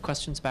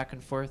questions back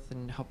and forth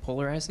and how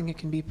polarizing it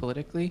can be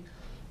politically,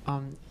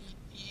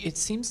 it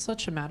seems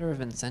such a matter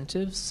of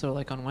incentives. So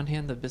like on one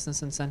hand, the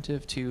business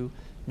incentive to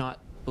not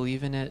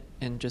believe in it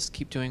and just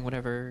keep doing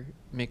whatever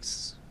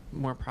makes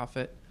more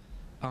profit.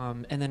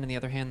 And then on the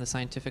other hand, the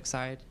scientific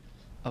side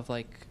of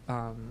like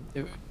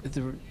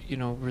the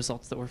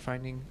results that we're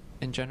finding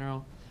in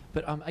general.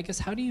 But I guess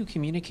how do you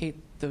communicate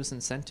those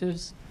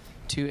incentives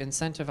to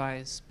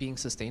incentivize being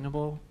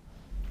sustainable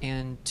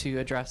and to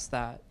address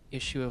that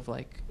issue of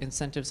like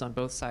incentives on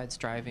both sides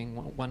driving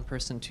one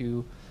person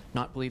to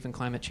not believe in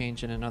climate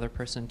change and another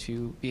person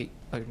to be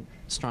a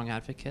strong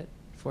advocate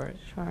for it?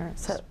 Sure.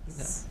 So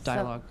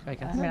dialogue, I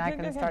guess. I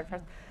can start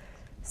first.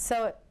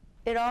 So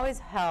it always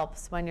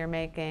helps when you're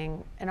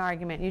making an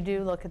argument. You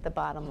do look at the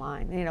bottom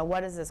line.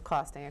 What is this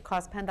costing? It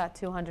cost PennDOT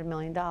 $200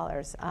 million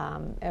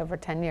over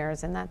 10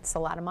 years, and that's a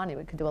lot of money.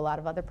 We could do a lot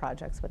of other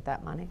projects with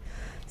that money.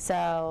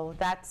 So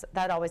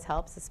that always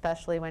helps,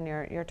 especially when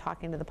you're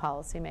talking to the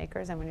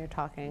policymakers and when you're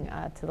talking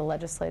to the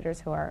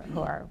legislators who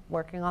are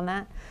working on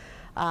that.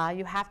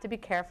 You have to be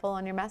careful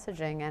on your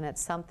messaging, and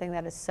it's something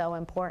that is so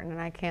important,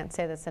 and I can't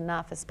say this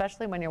enough,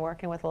 especially when you're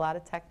working with a lot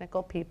of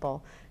technical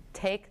people.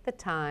 Take the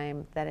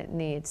time that it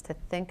needs to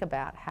think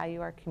about how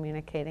you are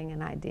communicating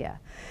an idea.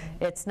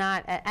 It's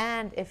not,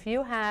 and if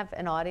you have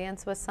an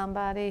audience with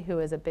somebody who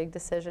is a big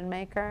decision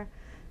maker,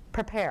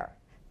 prepare.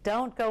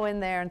 Don't go in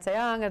there and say,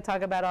 oh, I'm going to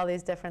talk about all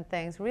these different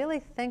things. Really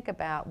think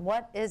about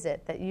what is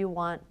it that you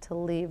want to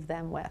leave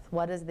them with?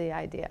 What is the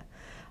idea?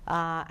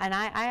 And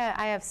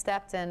I have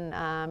stepped in,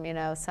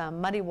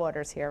 some muddy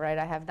waters here, right?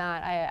 I have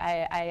not.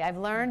 I've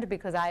learned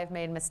because I have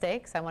made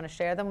mistakes. I want to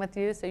share them with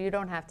you so you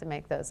don't have to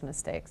make those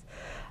mistakes.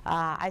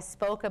 I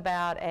spoke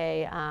about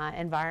a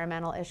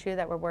environmental issue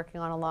that we're working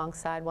on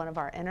alongside one of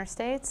our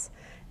interstates,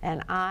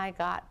 and I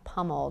got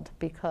pummeled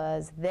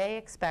because they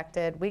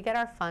expected, we get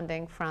our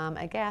funding from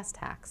a gas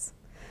tax.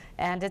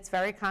 And it's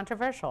very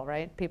controversial,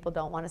 right? People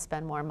don't want to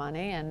spend more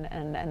money,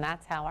 and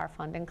that's how our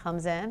funding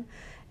comes in.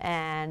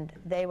 And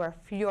they were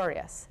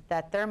furious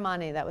that their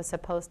money that was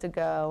supposed to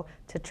go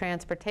to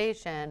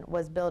transportation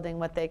was building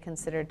what they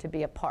considered to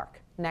be a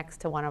park next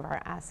to one of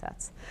our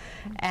assets.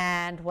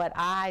 And what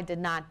I did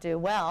not do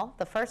well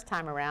the first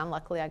time around,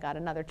 luckily I got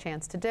another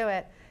chance to do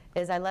it,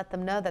 is I let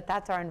them know that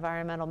that's our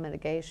environmental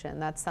mitigation.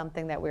 That's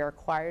something that we're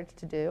required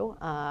to do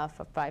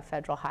by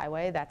federal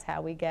highway. That's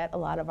how we get a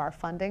lot of our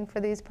funding for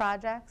these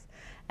projects.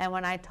 And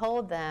when I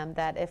told them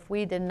that if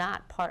we did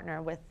not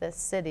partner with this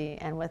city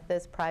and with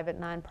this private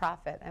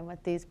nonprofit and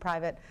with these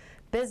private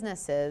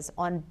businesses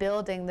on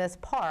building this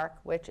park,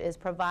 which is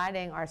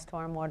providing our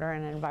stormwater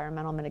and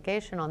environmental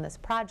mitigation on this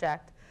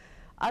project,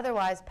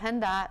 Otherwise,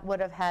 PennDOT would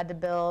have had to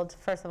build,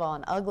 first of all,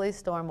 an ugly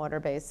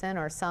stormwater basin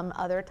or some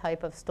other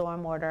type of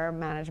stormwater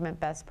management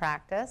best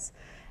practice,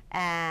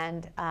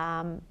 and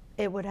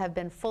it would have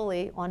been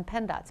fully on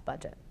PennDOT's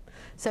budget.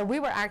 So we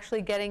were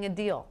actually getting a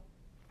deal.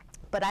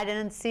 But I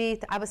didn't see,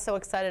 I was so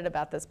excited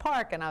about this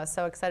park, and I was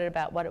so excited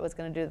about what it was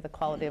going to do to the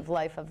quality of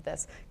life of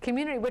this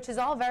community, which is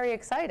all very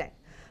exciting.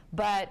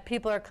 But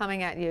people are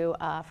coming at you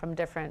from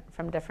different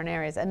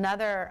areas.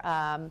 Another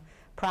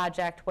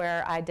project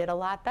where I did a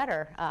lot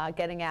better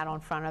getting out on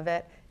front of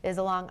it is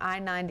along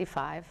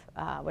I-95,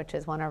 which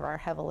is one of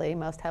our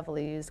most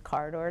heavily used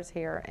corridors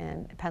here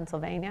in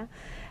Pennsylvania.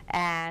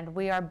 And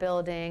we are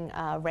building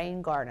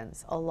rain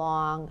gardens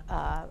along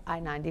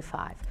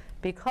I-95.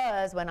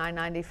 Because when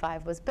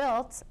I-95 was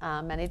built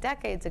many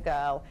decades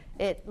ago,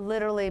 it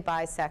literally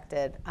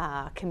bisected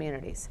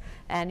communities.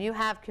 And you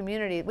have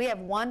we have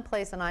one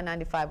place on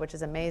I-95, which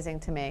is amazing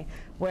to me,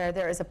 where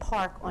there is a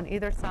park on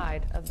either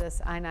side of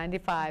this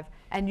I-95,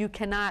 and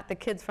the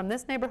kids from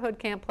this neighborhood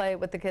can't play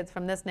with the kids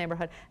from this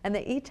neighborhood, and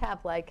they each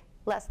have like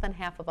less than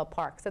half of a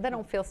park. So they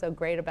don't feel so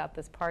great about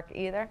this park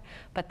either.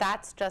 But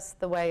that's just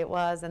the way it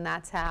was, and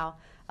that's how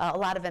a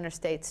lot of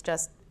interstates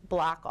just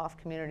block off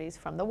communities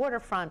from the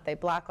waterfront. They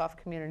block off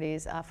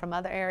communities from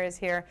other areas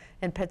here.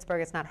 In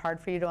Pittsburgh, it's not hard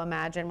for you to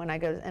imagine. When I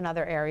go in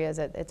other areas,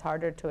 it's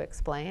harder to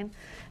explain.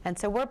 And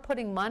so we're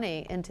putting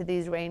money into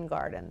these rain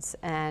gardens,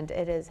 and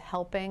it is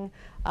helping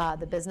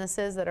the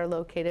businesses that are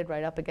located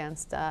right up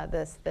against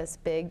this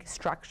big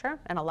structure.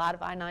 And a lot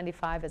of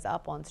I-95 is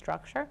up on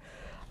structure.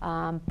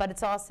 But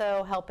it's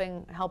also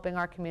helping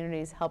our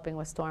communities, helping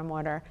with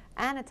stormwater,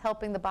 and it's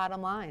helping the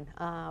bottom line.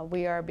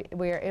 We are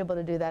able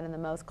to do that in the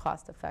most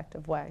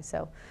cost-effective way.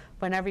 So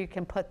whenever you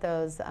can put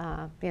those,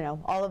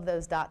 all of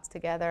those dots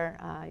together,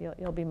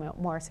 you'll be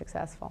more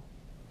successful.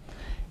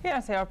 Yeah,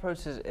 I'd say our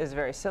approach is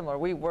very similar.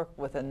 We work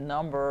with a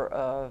number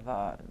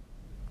of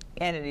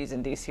entities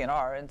in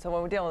DCNR, and so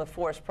when we're dealing with the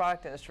forest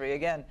product industry,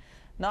 again,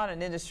 not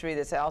an industry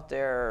that's out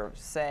there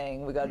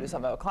saying we got to do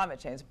something about climate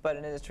change, but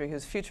an industry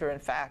whose future, in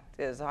fact,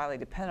 is highly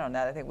dependent on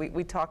that. I think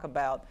we talk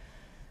about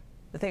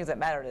the things that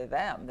matter to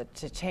them,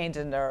 the change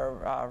in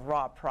their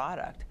raw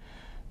product.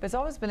 But it's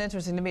always been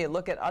interesting to me to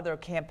look at other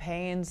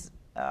campaigns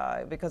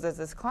because as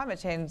this climate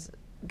change,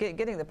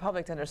 getting the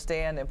public to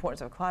understand the importance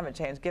of climate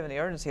change, given the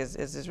urgency,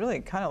 is really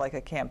kind of like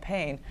a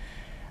campaign.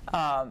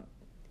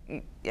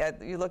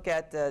 You look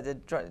at the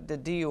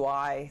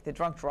DUI, the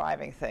drunk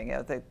driving thing,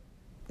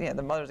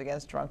 the Mothers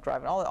Against Drunk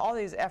Driving, all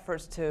these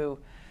efforts to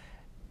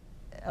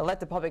let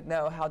the public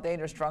know how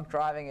dangerous drunk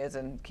driving is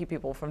and keep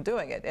people from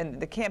doing it. And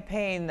the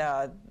campaign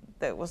that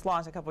was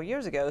launched a couple of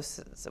years ago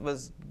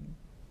was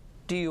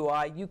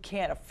DUI, you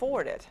can't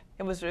afford it.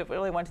 It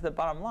really went to the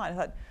bottom line. I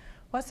thought,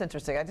 well, that's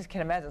interesting. I just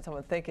can't imagine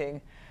someone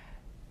thinking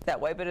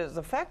that way, but it was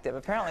effective,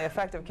 apparently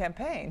effective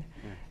campaign.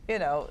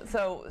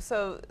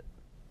 So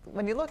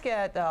when you look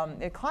at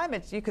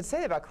climate, you could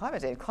say that about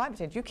climate change. Climate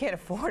change, you can't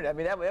afford it. I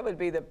mean, that would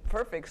be the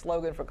perfect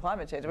slogan for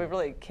climate change. We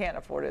really can't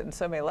afford it in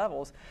so many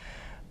levels,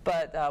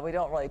 but we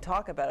don't really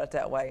talk about it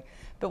that way.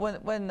 But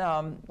when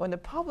the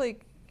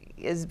public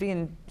is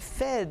being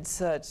fed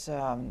such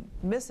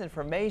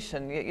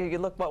misinformation, you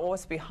look at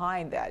what's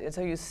behind that, and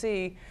so you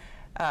see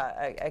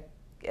a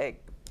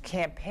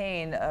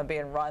campaign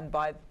being run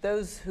by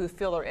those who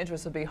feel their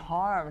interests will be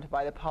harmed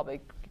by the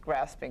public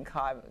grasping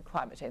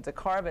climate change, the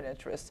carbon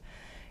interests.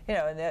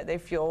 And they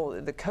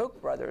feel the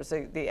Koch brothers.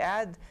 They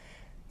had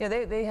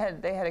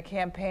a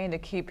campaign to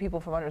keep people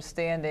from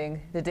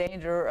understanding the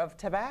danger of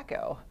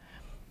tobacco,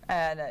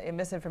 and a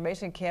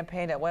misinformation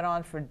campaign that went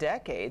on for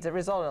decades. It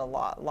resulted in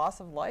a loss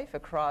of life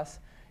across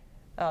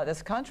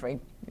this country,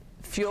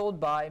 fueled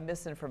by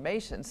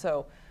misinformation.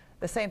 So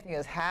the same thing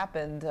has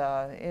happened,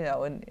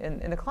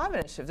 in the climate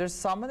initiative. There's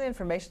some of the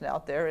information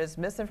out there is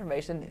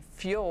misinformation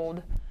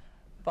fueled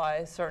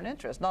by certain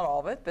interests. Not all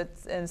of it,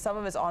 and some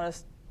of it's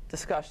honest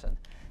discussion.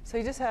 So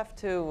you just have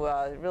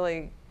to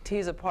really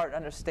tease apart and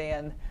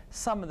understand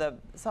some of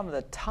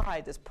the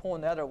tide that's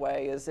pulling the other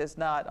way is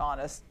not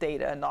honest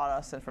data and not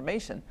honest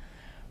information.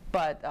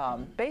 But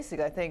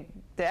basically, I think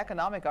the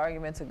economic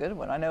argument's a good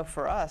one. I know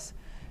for us,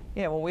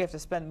 when we have to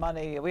spend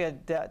money, we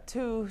had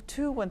two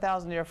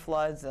 1,000-year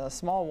floods in a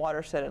small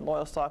watershed in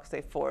Loyalstock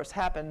State Forest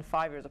happened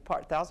 5 years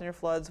apart. 1,000-year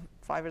floods,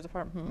 5 years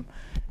apart.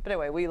 But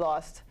anyway, we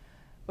lost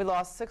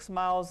 6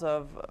 miles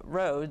of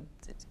road.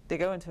 They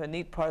go into a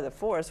neat part of the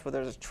forest where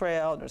there's a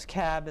trail, and there's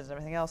cabins and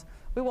everything else.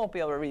 We won't be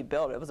able to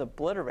rebuild it. It was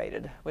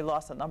obliterated. We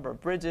lost a number of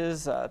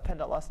bridges.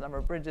 PennDOT lost a number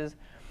of bridges.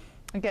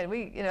 Again,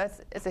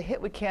 it's a hit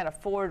we can't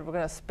afford. We're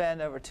going to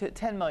spend over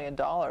 $10 million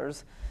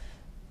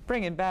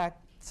bringing back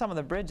some of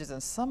the bridges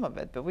and some of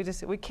it, but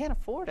we can't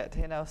afford it.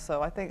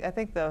 So I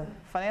think the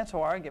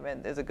financial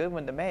argument is a good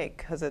one to make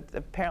because it's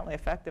apparently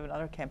effective in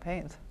other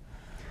campaigns.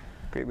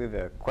 Great. We have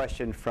a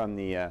question from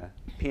the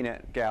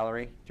Peanut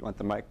Gallery. Do you want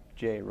the mic,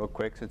 Jay, real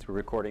quick, since we're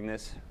recording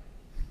this?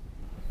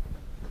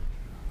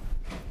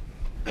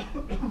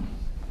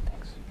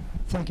 Thanks.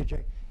 Thank you,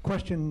 Jay.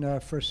 Question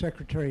for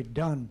Secretary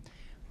Dunn.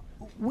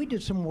 We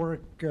did some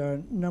work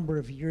a number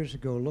of years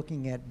ago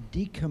looking at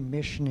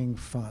decommissioning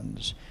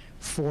funds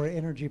for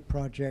energy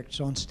projects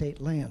on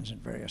state lands in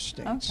various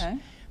states. Okay.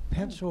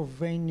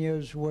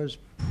 Pennsylvania's was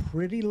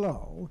pretty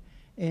low,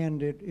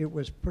 and it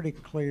was pretty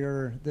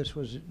clear, this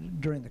was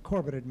during the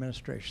Corbett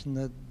administration,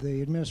 that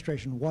the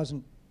administration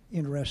wasn't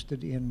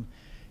interested in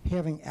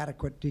having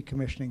adequate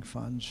decommissioning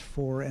funds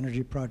for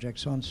energy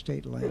projects on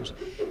state lands.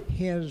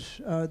 Has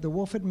the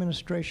Wolf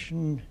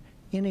administration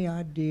any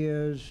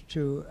ideas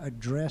to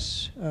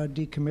address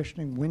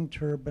decommissioning wind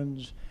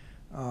turbines,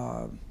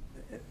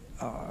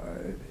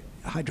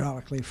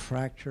 hydraulically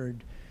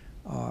fractured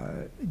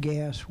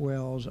gas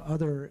wells,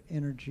 other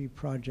energy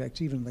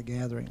projects, even the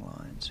gathering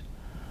lines?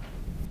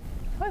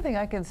 One thing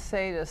I can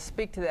say to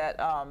speak to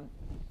that,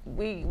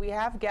 we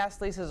have gas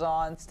leases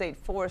on state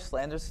forest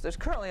land. There's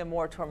currently a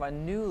moratorium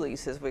on new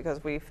leases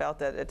because we felt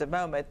that at the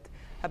moment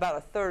about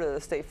a third of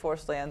the state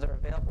forest lands are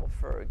available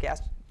for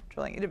gas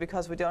drilling, either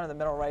because we don't have the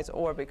mineral rights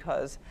or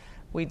because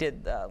we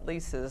did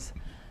leases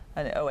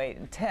in 08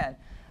 and 10.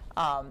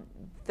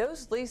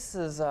 Those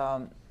leases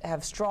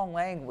have strong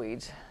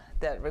language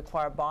that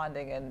require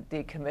bonding and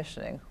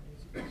decommissioning.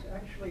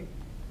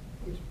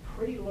 It's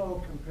pretty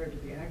low compared to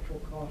the actual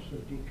cost of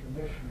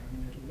decommissioning,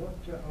 and it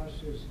looked to us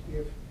as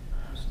if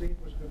the state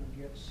was going to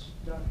get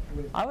stuck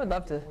with. I would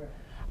love to.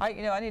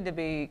 I need to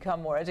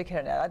become more educated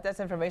on that. That's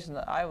information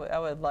that I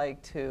would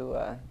like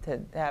to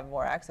have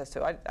more access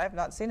to. I have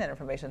not seen that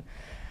information,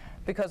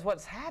 because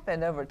what's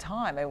happened over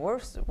time, and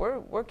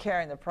we're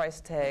carrying the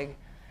price tag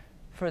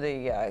for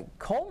the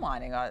coal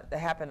mining that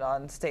happened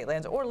on state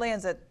lands or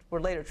lands that were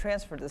later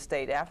transferred to the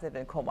state after they've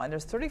been coal mined.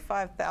 There's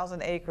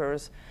 35,000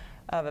 acres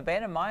of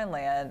abandoned mine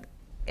land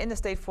in the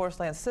state forest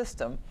land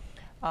system.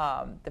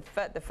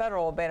 The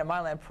federal abandoned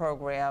mine land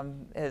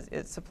program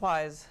it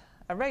supplies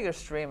a regular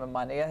stream of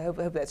money. I hope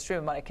that stream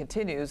of money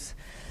continues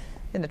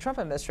in the Trump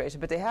administration,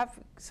 but they have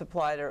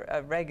supplied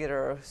a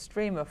regular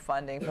stream of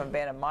funding from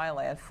abandoned mine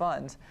land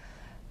funds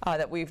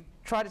that we've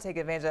tried to take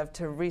advantage of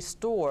to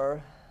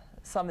restore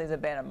some of these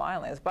abandoned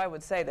mine lands. But I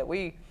would say that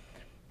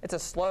it's a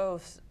slow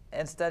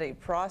and steady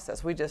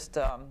process. We just,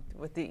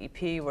 with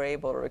DEP, were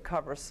able to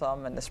recover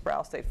some in the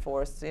Sproul State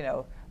Forest,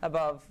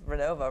 above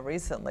Renova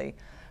recently.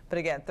 But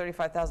again,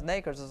 35,000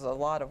 acres is a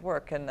lot of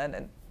work.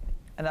 And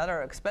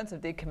another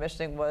expensive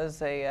decommissioning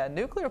was a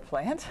nuclear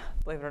plant,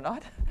 believe it or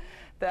not,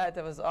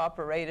 that was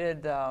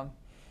operated up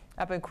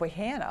in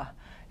Quahana.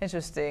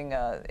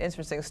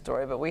 Interesting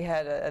story. But we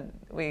had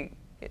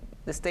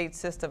the state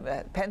system,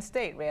 Penn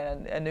State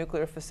ran a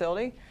nuclear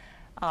facility,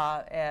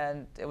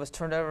 and it was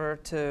turned over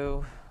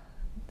to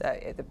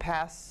the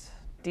past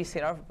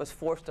DCNR was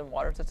forced in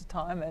waters at the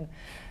time, and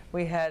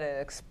we had an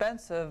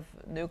expensive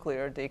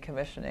nuclear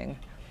decommissioning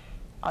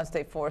on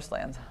state forest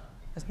lands.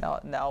 It's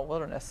now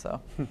wilderness, so.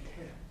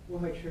 We'll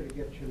make sure to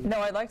get you.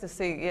 No, I'd like to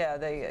see,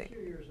 A few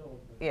years old.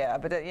 Yeah,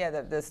 but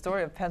the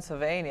story of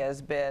Pennsylvania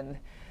has been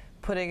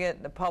putting it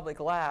in the public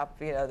lap,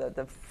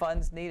 the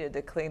funds needed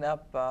to clean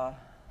up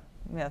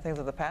things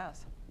of the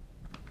past.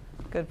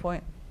 Good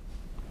point.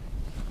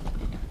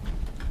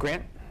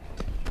 Grant?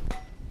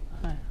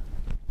 Hi.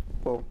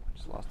 Whoa,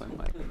 just lost my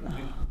mic.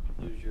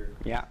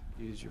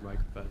 Use your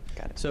microphone.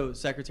 Got it. So,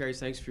 Secretaries,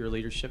 thanks for your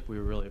leadership. We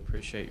really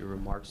appreciate your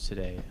remarks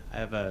today. I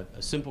have a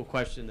simple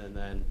question, and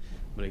then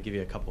I'm going to give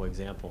you a couple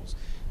examples.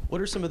 What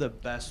are some of the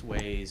best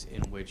ways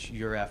in which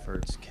your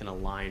efforts can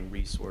align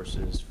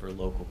resources for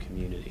local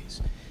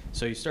communities?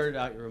 So you started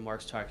out your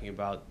remarks talking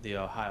about the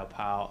Ohio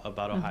POW,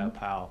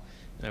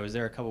 and I was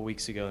there a couple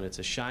weeks ago, and it's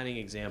a shining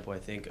example, I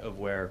think, of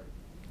where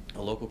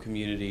a local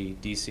community,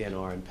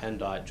 DCNR, and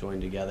PennDOT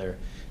joined together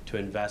to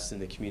invest in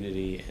the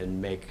community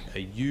and make a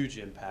huge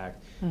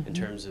impact in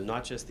terms of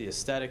not just the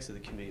aesthetics of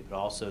the community, but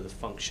also the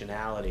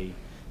functionality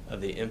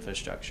of the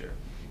infrastructure.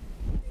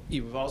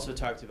 You've also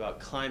talked about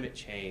climate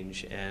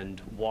change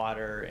and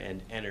water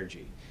and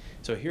energy.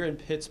 So here in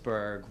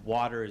Pittsburgh,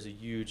 water is a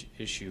huge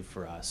issue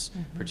for us,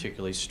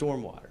 particularly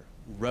stormwater.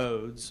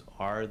 Roads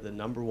are the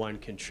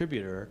 #1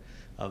 contributor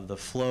of the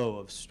flow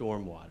of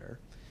stormwater.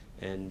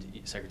 And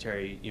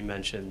Secretary, you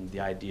mentioned the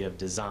idea of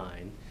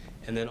design.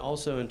 And then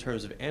also in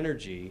terms of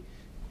energy,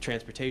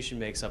 transportation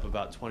makes up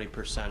about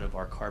 20% of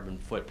our carbon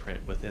footprint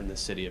within the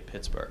city of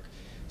Pittsburgh.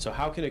 So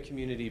how can a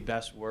community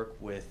best work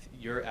with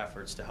your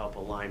efforts to help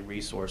align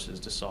resources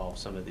to solve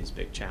some of these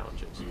big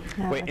challenges?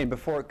 Wait, and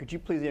before, could you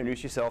please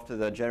introduce yourself to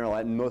the general?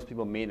 And most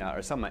people may not,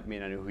 or some may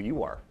not know who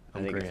you are.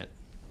 I'm Grant.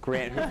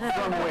 Grant,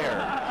 from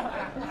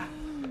where?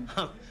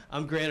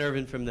 I'm Grant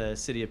Irvin from the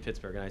city of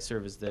Pittsburgh, and I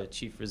serve as the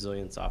Chief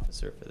Resilience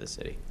Officer for the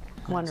city.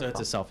 Wonderful. So it's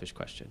a selfish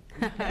question.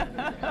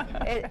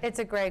 It's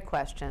a great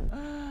question.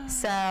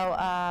 So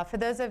for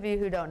those of you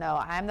who don't know,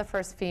 I'm the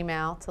first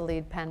female to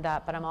lead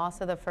PennDOT, but I'm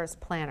also the first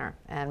planner,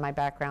 and my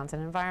background's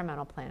in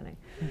environmental planning.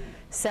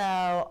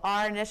 So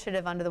our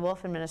initiative under the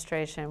Wolf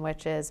administration,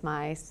 which is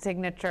my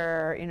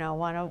signature,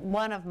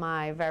 one of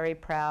my very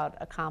proud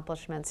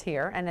accomplishments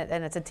here, and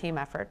it's a team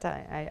effort,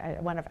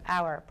 one of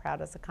our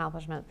proudest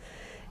accomplishments,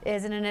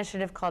 is an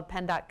initiative called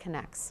PennDOT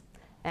Connects.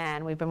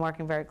 And we've been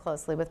working very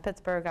closely with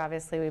Pittsburgh.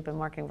 Obviously, we've been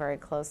working very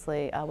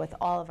closely with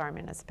all of our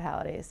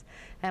municipalities.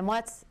 And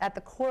what's at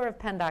the core of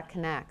PennDOT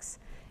Connects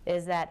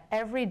is that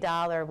every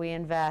dollar we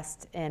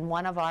invest in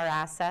one of our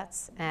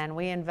assets, and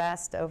we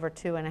invest over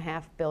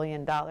 $2.5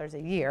 billion a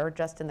year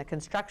just in the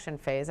construction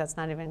phase. That's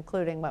not even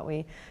including what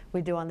we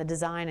do on the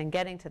design and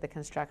getting to the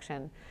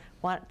construction.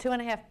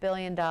 $2.5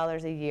 billion a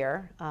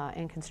year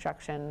in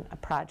construction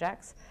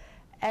projects.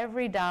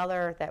 Every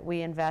dollar that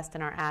we invest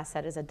in our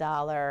asset is a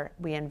dollar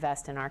we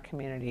invest in our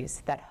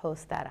communities that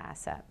host that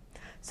asset.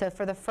 So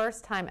for the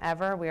first time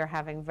ever, we are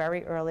having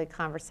very early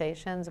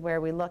conversations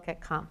where we look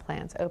at comp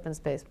plans, open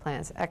space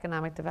plans,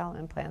 economic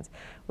development plans.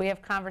 We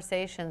have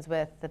conversations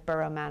with the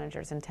borough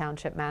managers and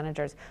township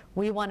managers.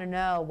 We want to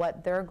know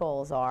what their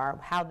goals are,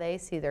 how they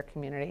see their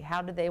community,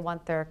 how do they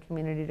want their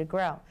community to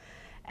grow.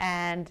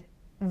 And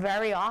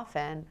very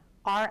often,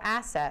 our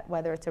asset,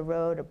 whether it's a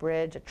road, a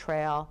bridge, a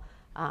trail,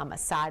 a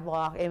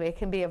sidewalk, it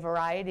can be a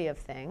variety of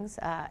things.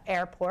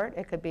 Airport,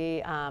 it could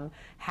be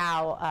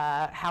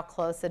how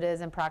close it is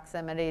in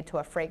proximity to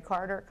a freight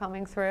corridor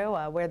coming through,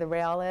 where the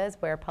rail is,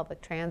 where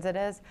public transit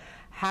is.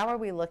 How are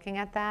we looking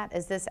at that?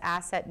 Is this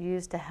asset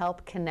used to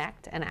help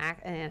connect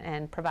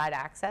and provide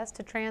access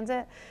to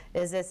transit?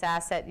 Is this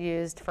asset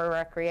used for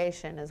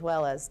recreation as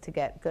well as to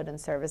get goods and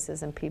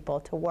services and people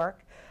to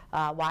work?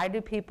 Why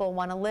do people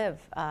want to live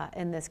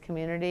in this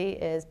community?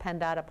 Is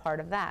PennDOT a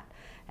part of that?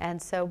 And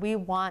so we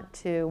want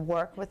to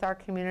work with our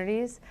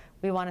communities.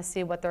 We want to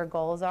see what their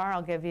goals are.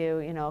 I'll give you,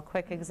 a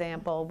quick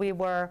example. We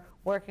were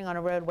working on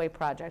a roadway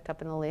project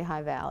up in the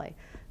Lehigh Valley.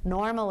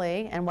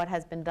 Normally, and what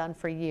has been done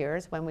for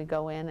years, when we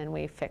go in and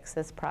we fix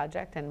this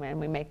project and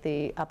when we make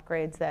the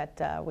upgrades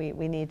that we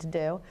need to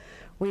do,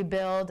 we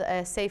build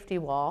a safety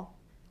wall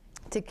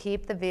to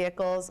keep the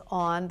vehicles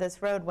on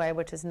this roadway,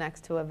 which is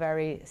next to a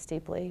very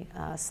steeply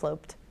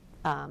sloped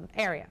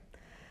area.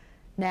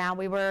 Now,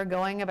 we were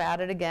going about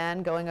it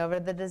again, going over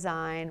the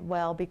design.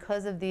 Well,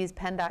 because of these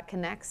PennDOT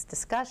Connects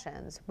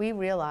discussions, we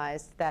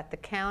realized that the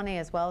county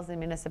as well as the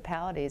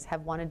municipalities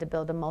have wanted to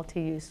build a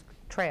multi-use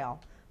trail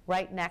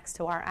right next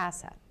to our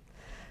asset.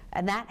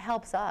 And that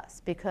helps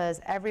us because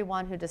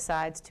everyone who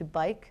decides to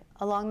bike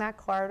along that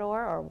corridor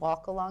or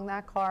walk along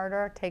that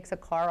corridor takes a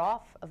car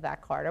off of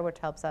that corridor, which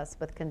helps us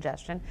with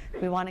congestion.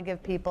 We want to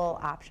give people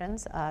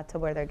options to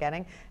where they're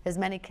getting. As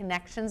many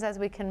connections as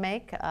we can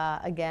make,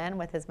 again,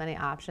 with as many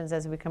options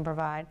as we can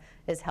provide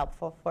is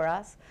helpful for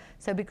us.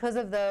 So because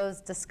of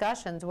those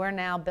discussions, we're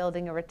now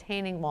building a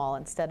retaining wall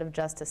instead of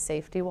just a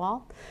safety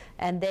wall.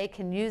 And they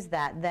can use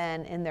that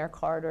then in their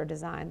corridor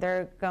design.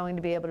 They're going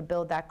to be able to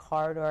build that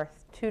corridor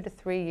 2 to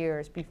 3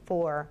 years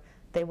before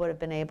they would have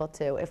been able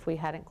to if we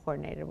hadn't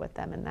coordinated with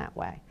them in that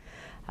way.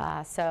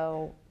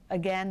 So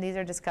again, these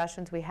are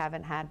discussions we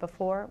haven't had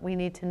before. We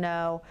need to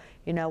know,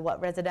 what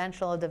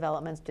residential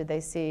developments do they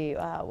see,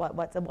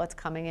 what's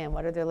coming in,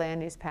 what are their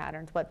land use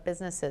patterns, what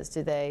businesses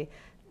do they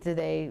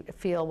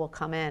feel will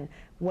come in.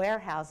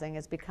 Warehousing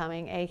is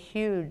becoming a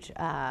huge,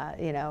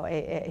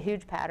 a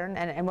huge pattern,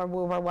 and we're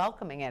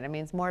welcoming it. It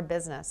means more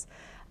business.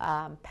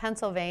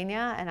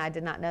 Pennsylvania, and I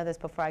did not know this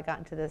before I got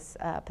into this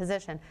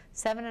position,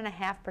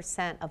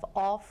 7.5% of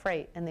all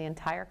freight in the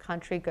entire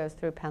country goes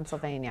through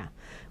Pennsylvania.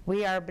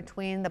 We are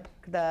between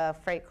the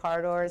freight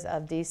corridors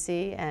of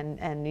DC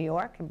and New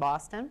York and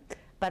Boston,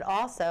 but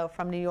also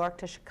from New York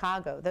to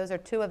Chicago. Those are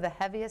two of the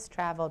heaviest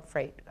traveled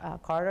freight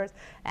corridors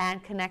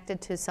and connected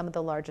to some of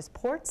the largest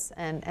ports,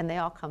 and they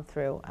all come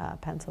through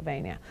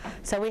Pennsylvania.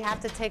 So we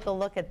have to take a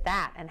look at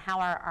that and how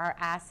are our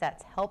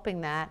assets helping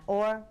that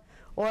or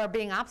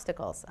being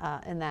obstacles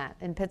in that.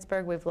 In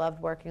Pittsburgh, we've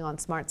loved working on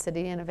smart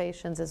city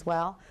innovations as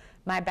well.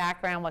 My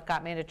background, what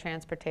got me into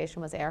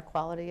transportation was air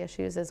quality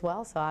issues as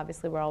well. So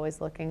obviously, we're always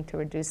looking to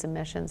reduce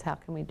emissions. How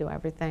can we do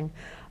everything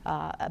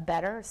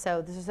better?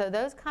 So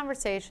those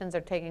conversations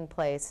are taking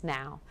place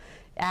now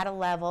at a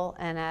level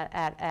and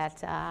at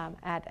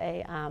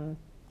a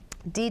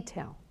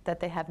detail that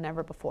they have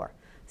never before.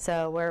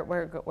 So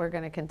we're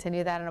going to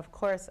continue that, and of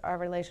course our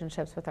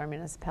relationships with our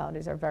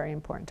municipalities are very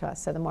important to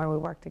us. So the more we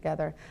work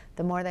together,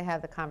 the more they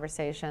have the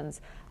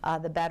conversations,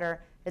 the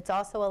better. It's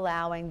also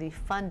allowing the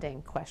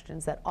funding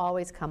questions that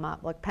always come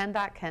up. Look,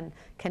 PennDOT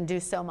can do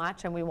so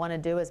much, and we want to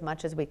do as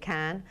much as we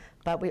can,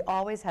 but we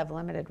always have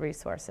limited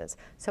resources.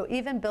 So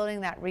even building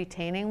that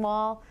retaining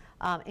wall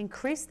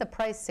increased the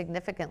price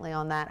significantly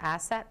on that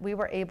asset. We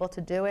were able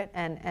to do it,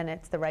 and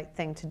it's the right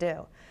thing to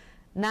do.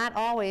 Not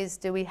always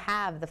do we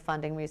have the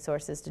funding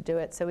resources to do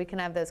it, so we can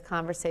have those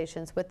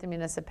conversations with the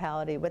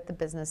municipality, with the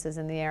businesses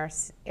in the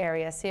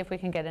area, see if we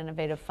can get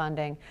innovative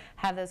funding,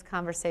 have those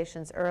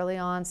conversations early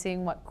on,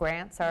 seeing what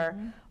grants are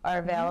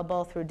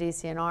available through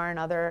DCNR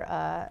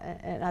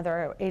and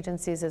other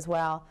agencies as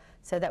well,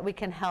 so that we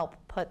can help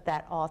put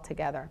that all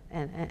together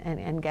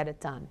and get it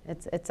done.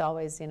 It's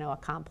always, a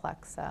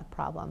complex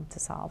problem to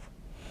solve.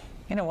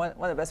 You know, one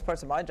of the best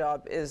parts of my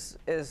job is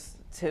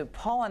to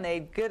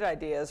pollinate good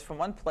ideas from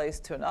one place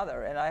to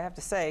another. And I have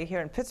to say,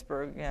 here in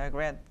Pittsburgh,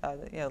 grant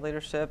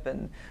leadership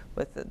and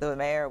with the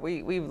mayor,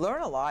 we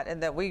learn a lot,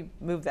 and that we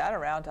move that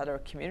around to other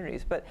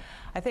communities. But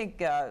I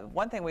think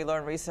one thing we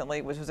learned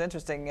recently, which was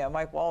interesting,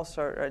 Mike Walsh,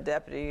 our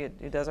deputy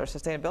who does our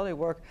sustainability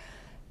work,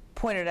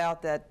 pointed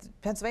out that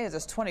Pennsylvania has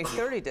this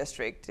 2030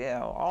 district.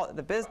 All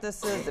the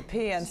businesses, the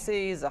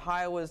PNCs, the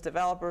Iowa's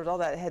developers, all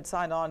that had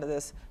signed on to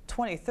this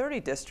 2030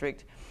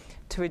 district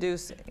to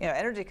reduce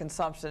energy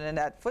consumption in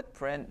that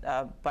footprint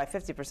by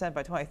 50%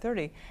 by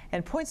 2030.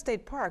 And Point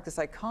State Park, this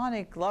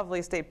iconic,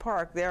 lovely state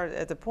park there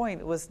at the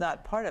Point, was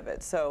not part of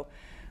it. So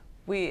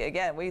we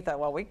thought,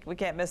 well, we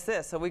can't miss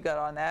this. So we got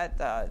on that,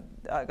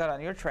 got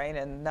on your train,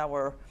 and now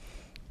we're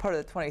part of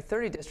the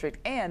 2030 district.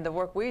 And the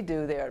work we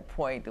do there at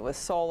Point with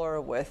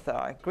solar, with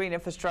green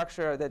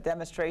infrastructure, the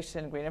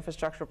demonstration green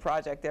infrastructure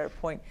project there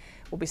at Point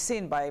will be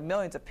seen by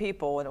millions of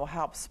people, and it will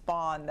help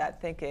spawn that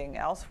thinking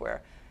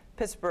elsewhere.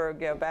 Pittsburgh,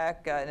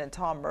 back in the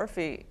Tom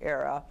Murphy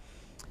era,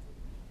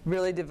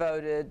 really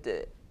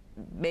devoted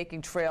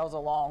making trails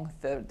along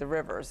the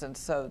rivers. And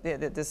so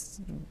this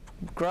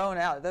grown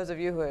out, those of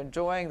you who are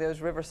enjoying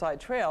those riverside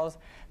trails,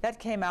 that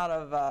came out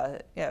of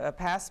a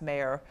past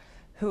mayor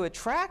who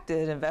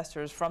attracted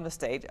investors from the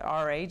state,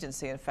 our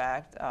agency in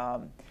fact,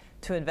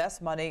 to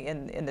invest money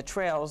in the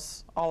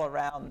trails all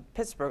around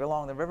Pittsburgh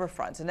along the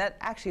riverfronts. And that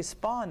actually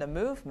spawned a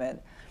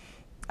movement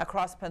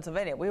across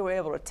Pennsylvania. We were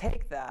able to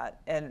take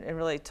that and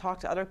really talk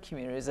to other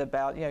communities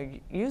about,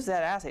 use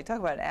that asset. You talk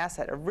about an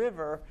asset, a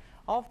river.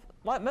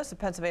 Most of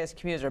Pennsylvania's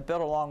communities are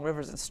built along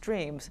rivers and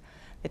streams.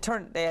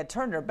 They had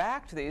turned their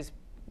back to these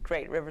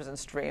great rivers and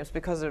streams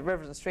because the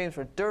rivers and streams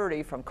were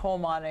dirty from coal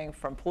mining,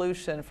 from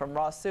pollution, from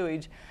raw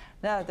sewage.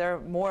 Now that they're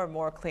more and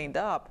more cleaned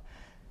up,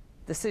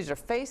 the cities are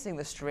facing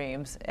the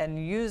streams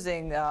and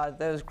using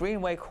those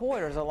greenway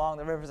corridors along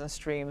the rivers and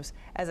streams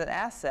as an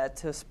asset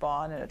to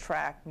spawn and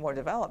attract more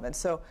development.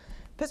 So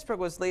Pittsburgh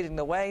was leading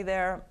the way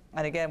there,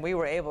 and again, we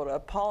were able to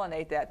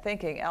pollinate that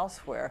thinking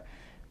elsewhere.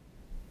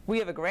 We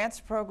have a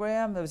grants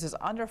program that was just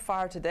under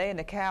fire today in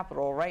the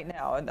Capitol right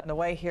now. And on the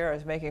way here, I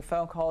was making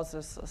phone calls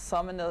to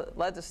some in the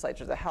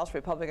legislature. The House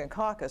Republican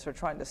caucus are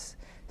trying to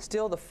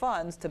steal the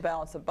funds to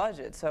balance the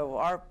budget. So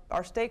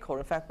our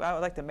stakeholder, in fact, I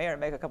would like the mayor to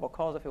make a couple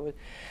calls if he would,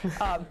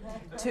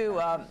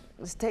 to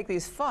take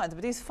these funds.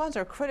 But these funds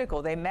are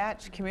critical. They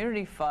match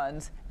community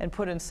funds and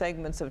put in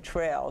segments of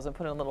trails and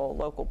put in little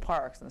local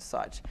parks and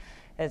such.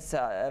 It's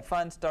a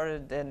fund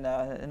started in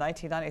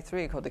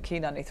 1993 called the Key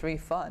 93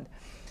 Fund.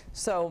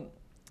 So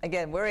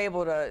again, we're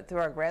able to, through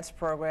our grants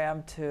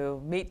program,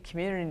 to meet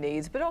community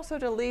needs, but also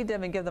to lead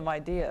them and give them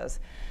ideas.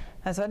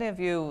 And so any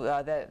of you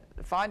that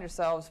find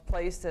yourselves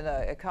placed in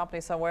a company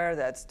somewhere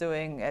that's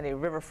doing any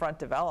riverfront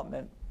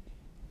development,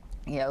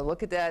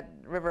 look at that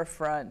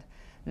riverfront,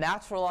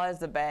 naturalize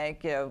the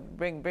bank,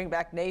 bring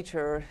back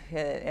nature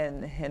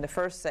in the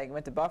first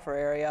segment, the buffer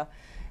area,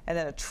 and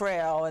then a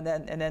trail, and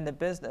then the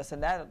business.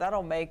 And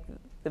that'll make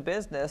the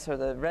business or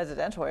the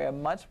residential area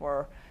much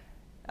more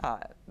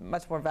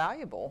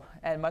valuable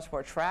and much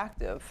more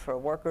attractive for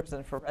workers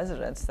and for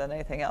residents than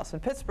anything else.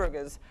 And Pittsburgh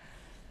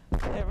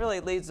it really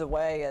leads the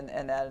way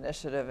in that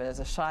initiative and is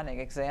a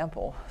shining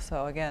example.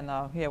 So again,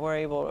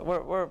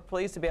 we're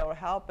pleased to be able to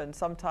help, and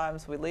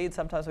sometimes we lead,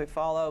 sometimes we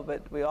follow,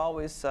 but we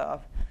always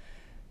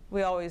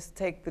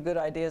take the good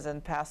ideas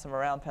and pass them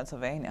around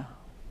Pennsylvania.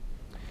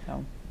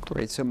 So.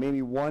 Great. So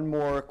maybe one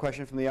more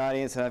question from the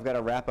audience, and I've got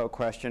a wrap-up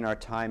question. Our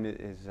time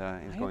is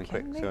going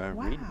quick. So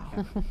wow. Reed.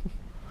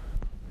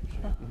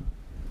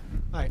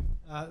 Hi,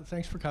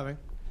 thanks for coming.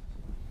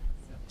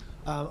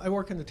 I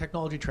work in the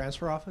technology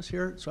transfer office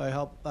here, so I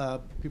help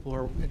people who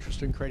are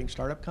interested in creating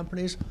startup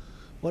companies.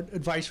 What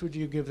advice would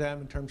you give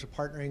them in terms of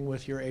partnering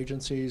with your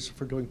agencies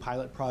for doing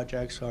pilot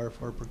projects or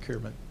for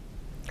procurement?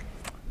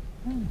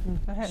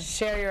 Go ahead.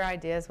 Share your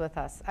ideas with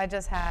us. I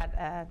just had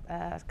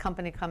a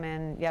company come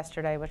in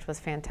yesterday, which was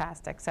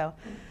fantastic. So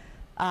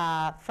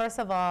first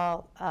of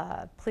all,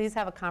 please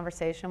have a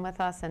conversation with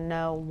us and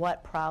know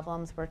what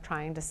problems we're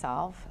trying to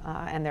solve.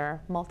 And there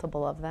are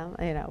multiple of them,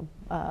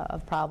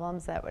 of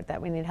problems that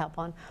we need help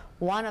on.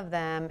 One of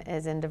them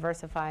is in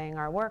diversifying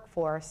our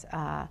workforce.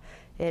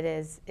 It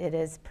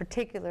is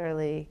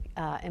particularly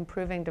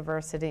improving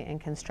diversity in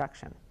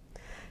construction.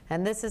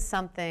 And this is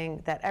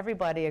something that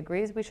everybody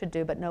agrees we should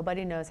do, but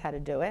nobody knows how to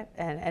do it,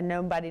 and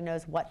nobody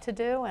knows what to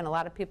do, and a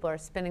lot of people are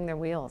spinning their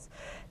wheels.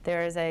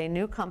 There is a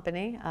new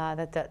company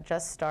that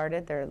just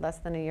started. They're less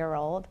than a year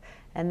old,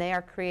 and they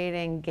are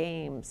creating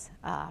games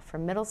for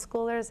middle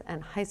schoolers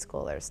and high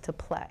schoolers to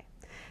play.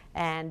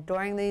 And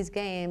during these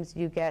games,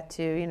 you get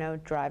to,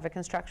 drive a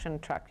construction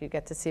truck. You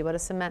get to see what a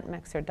cement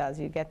mixer does.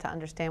 You get to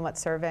understand what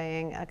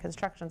surveying a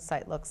construction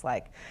site looks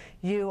like.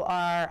 You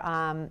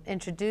are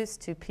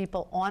introduced to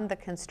people on the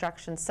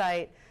construction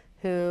site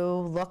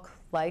who look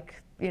like,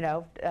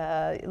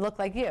 look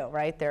like you,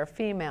 right? There are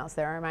females,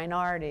 there are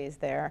minorities,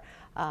 there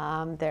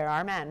are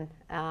men,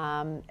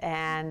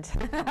 and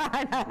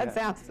I know it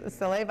sounds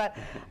silly, but.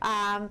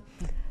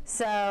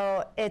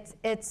 So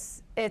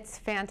it's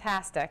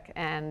fantastic,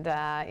 and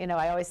you know,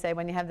 I always say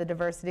when you have the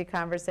diversity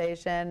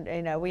conversation,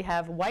 you know, we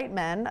have white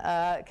men,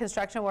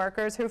 construction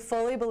workers, who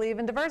fully believe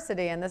in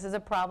diversity, and this is a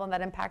problem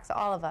that impacts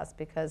all of us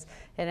because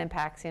it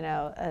impacts, you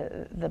know,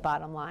 the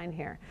bottom line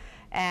here.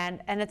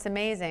 And it's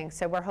amazing.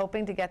 So we're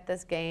hoping to get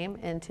this game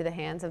into the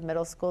hands of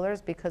middle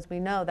schoolers because we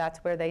know that's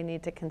where they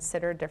need to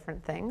consider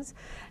different things.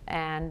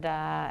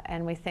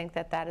 And we think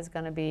that that is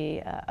going to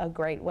be a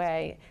great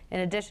way.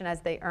 In addition,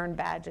 as they earn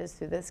badges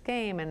through this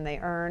game and they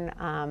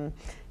earn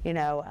you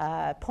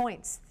know,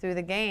 points through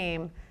the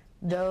game,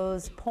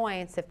 those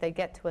points, if they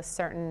get to a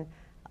certain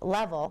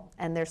level,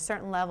 and there's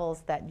certain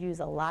levels that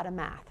use a lot of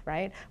math,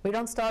 right? We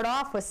don't start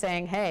off with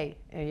saying, hey,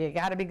 you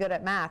got to be good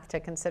at math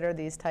to consider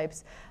these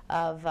types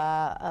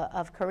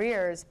of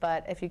careers,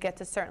 but if you get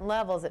to certain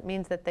levels, it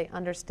means that they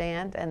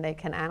understand and they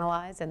can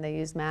analyze and they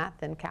use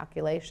math and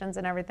calculations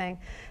and everything.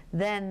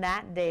 Then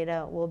that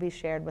data will be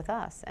shared with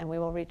us, and we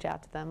will reach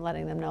out to them,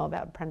 letting them know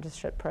about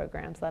apprenticeship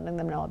programs, letting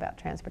them know about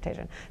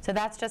transportation. So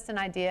that's just an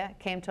idea. It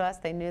came to us.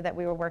 They knew that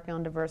we were working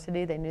on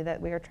diversity. They knew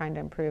that we were trying to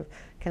improve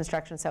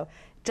construction. So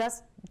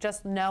just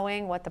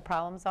knowing what the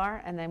problems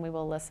are, and then we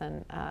will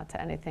listen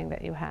to anything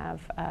that you have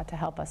to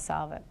help us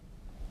solve it.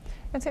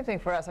 And same thing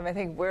for us. I mean, I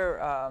think we're,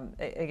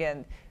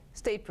 again,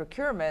 state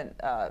procurement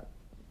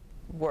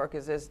work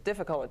is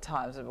difficult at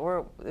times.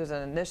 There's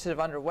an initiative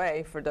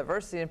underway for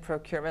diversity in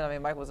procurement. I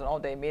mean, Mike was an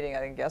all-day meeting, I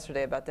think,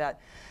 yesterday about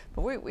that.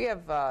 But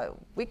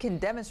we can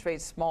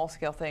demonstrate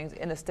small-scale things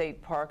in a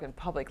state park and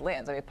public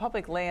lands. I mean,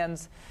 public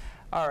lands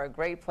are a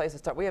great place to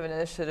start. We have an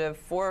initiative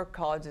for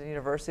colleges and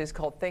universities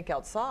called Think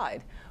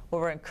Outside,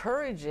 where we're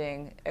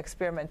encouraging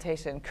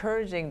experimentation,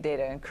 encouraging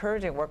data,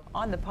 encouraging work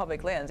on the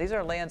public lands. These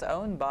are lands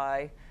owned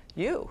by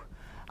you.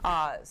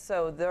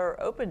 So they're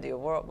open to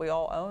you. We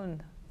all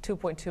own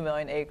 2.2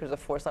 million acres of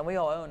forest land. We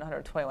all own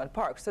 121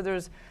 parks. So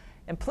there's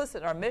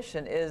implicit in our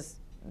mission is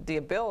the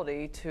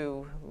ability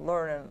to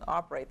learn and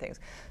operate things.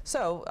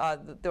 So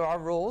there are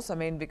rules, I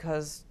mean,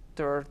 because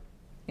there are,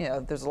 you know,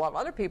 there's a lot of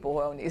other people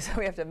who own these, so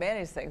we have to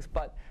manage things.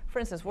 But for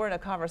instance, we're in a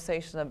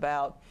conversation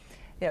about,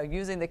 you know,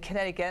 using the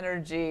kinetic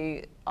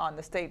energy on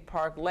the state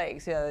park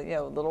lakes, you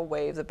know, little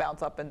waves that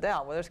bounce up and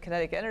down. Well, there's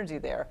kinetic energy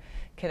there.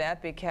 Can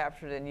that be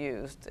captured and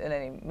used in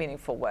any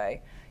meaningful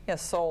way? You know,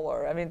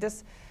 solar, I mean,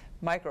 just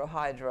micro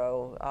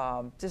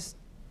hydro, just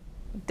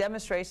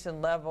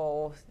demonstration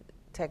level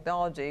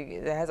technology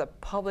that has a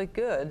public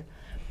good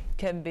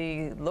can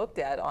be looked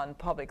at on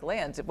public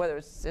lands, whether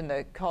it's in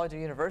the college or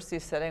university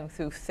setting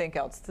through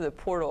through the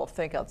portal of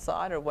Think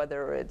Outside, or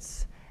whether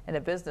it's in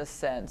a business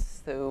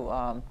sense through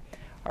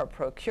our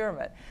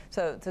procurement.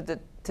 So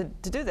to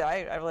do that,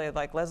 I really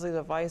like Leslie's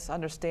advice,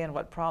 understand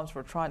what problems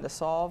we're trying to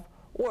solve,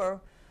 or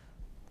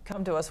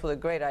come to us with a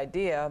great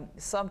idea.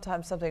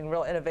 Sometimes something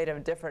real innovative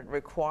and different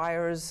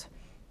requires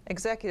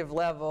executive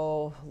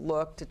level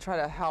look to try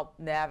to help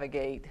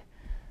navigate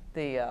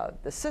the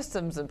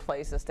systems in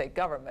place in state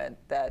government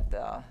that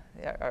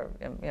are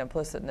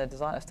implicit in the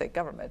design of state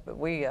government. But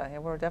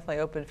we're definitely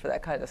open for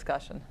that kind of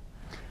discussion.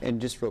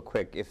 And just real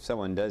quick, if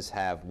someone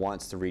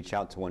wants to reach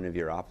out to one of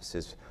your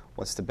offices,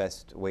 what's the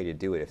best way to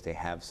do it if they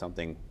have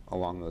something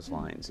along those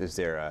lines? Is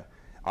there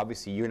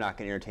obviously you're not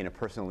going to entertain a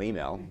personal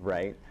email,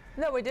 right?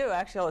 No, we do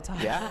actually all the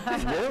time.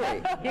 Yeah, really?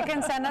 You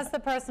can send us the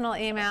personal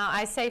email.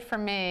 I say for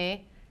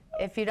me,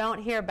 if you don't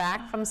hear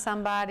back from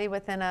somebody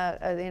within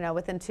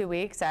within 2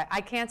 weeks,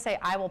 I can't say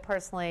I will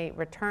personally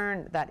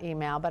return that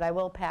email, but I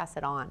will pass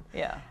it on.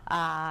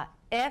 Yeah.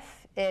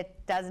 If it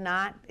does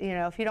not,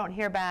 if you don't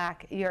hear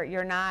back,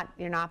 you're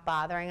not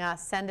bothering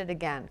us, send it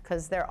again,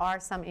 because there are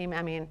some email.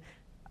 I mean,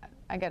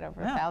 I get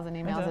over 1,000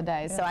 emails a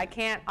day, so I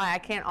can't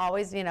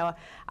always,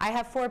 I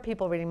have 4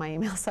 people reading my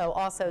email, so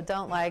also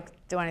don't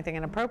do anything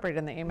inappropriate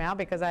in the email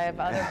because I have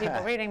other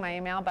people reading my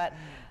email, but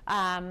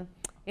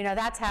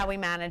that's how we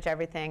manage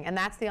everything, and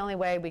that's the only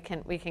way we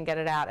can get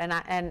it out.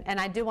 And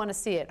I do want to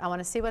see it. I want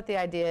to see what the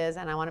idea is,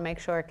 and I want to make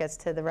sure it gets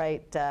to the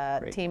right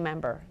team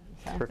member.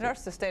 So. And our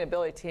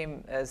sustainability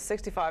team is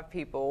 65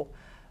 people.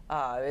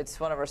 It's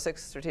one of our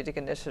 6 strategic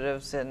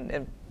initiatives,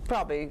 and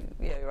probably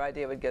your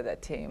idea would give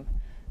that team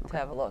to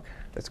have a look.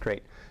 That's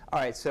great. All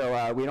right,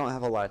 so we don't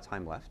have a lot of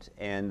time left,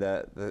 and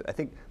I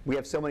think we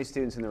have so many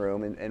students in the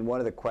room, and one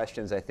of the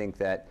questions I think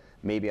that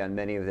maybe on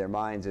many of their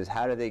minds is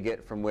how do they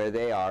get from where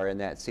they are in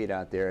that seat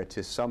out there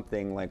to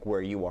something like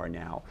where you are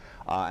now?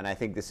 And I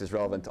think this is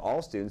relevant to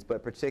all students,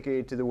 but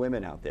particularly to the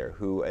women out there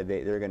who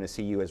they're going to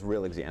see you as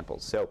real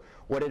examples. So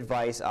what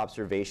advice,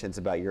 observations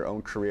about your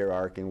own career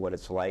arc and what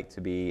it's like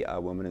to be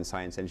a woman in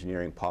science,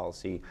 engineering,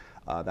 policy,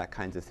 that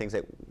kinds of things.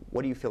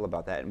 What do you feel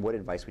about that, and what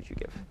advice would you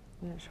give?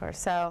 Yeah, sure.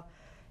 So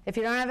if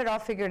you don't have it all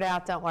figured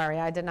out, don't worry.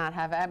 I did not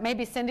have it.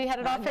 Maybe Cindy had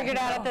it all figured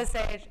out at this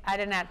age. I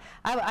did not.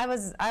 I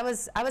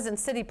was in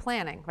city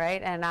planning,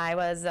 right? And I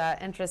was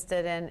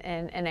interested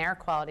in air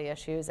quality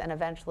issues, and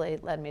eventually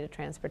led me to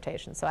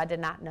transportation. So I did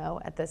not know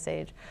at this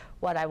age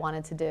what I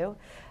wanted to do.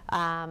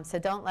 So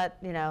don't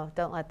let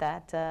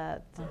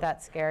that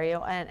scare you,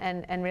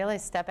 and really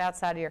step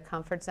outside of your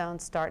comfort zone.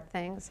 Start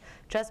things.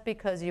 Just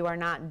because you are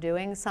not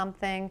doing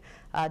something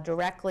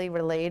directly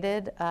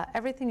related,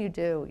 everything you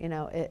do, you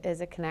know,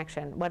 is a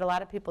connection. What a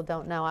lot of people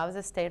don't know, I was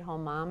a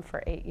stay-at-home mom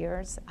for 8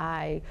 years.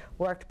 I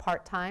worked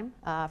part-time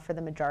for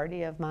the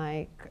majority of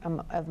my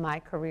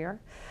career.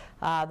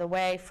 The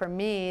way for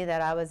me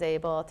that I was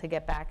able to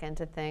get back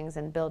into things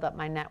and build up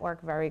my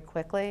network very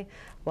quickly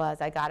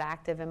was I got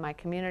active in my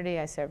community.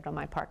 I served on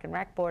my Park and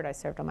Rec Board. I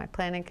served on my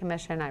Planning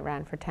Commission. I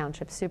ran for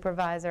Township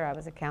Supervisor. I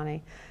was a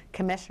county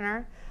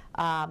commissioner.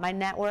 My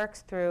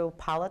networks through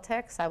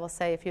politics, I will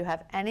say if you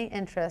have any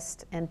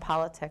interest in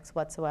politics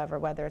whatsoever,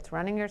 whether it's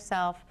running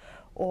yourself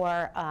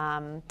or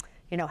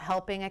you know,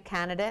 helping a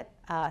candidate,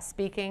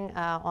 speaking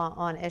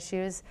on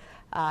issues,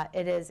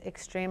 it is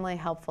extremely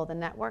helpful. The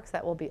networks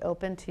that will be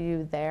open to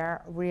you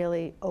there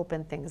really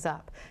open things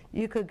up.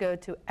 You could go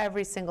to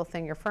every single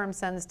thing your firm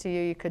sends to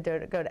you. You could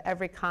go to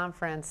every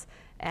conference,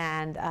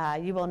 and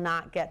you will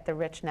not get the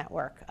rich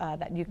network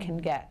that you can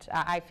get,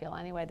 I feel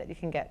anyway, that you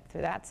can get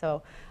through that.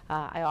 So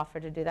I offer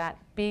to do that.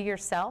 Be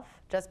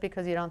yourself. Just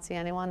because you don't see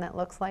anyone that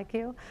looks like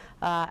you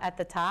at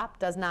the top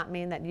does not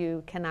mean that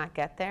you cannot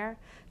get there.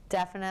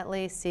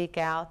 Definitely seek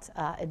out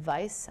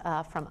advice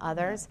from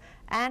others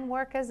and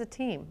work as a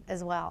team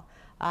as well.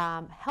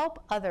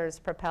 Help others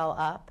propel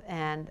up,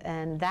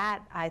 and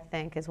that, I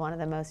think, is one of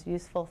the most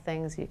useful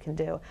things you can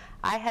do.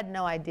 I had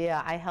no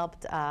idea. I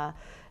helped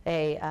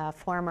a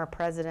former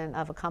president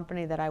of a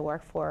company that I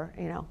work for,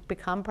 you know,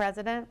 become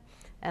president,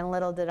 and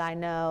little did I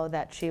know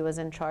that she was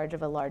in charge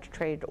of a large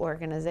trade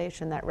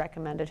organization that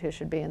recommended who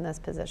should be in this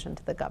position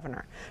to the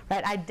governor.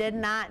 Right? I did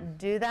not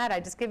do that. I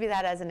just give you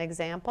that as an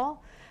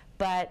example.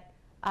 But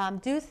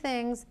do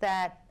things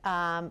that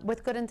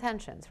with good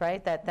intentions,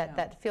 right?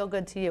 That feel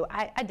good to you.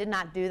 I did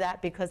not do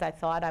that because I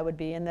thought I would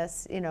be in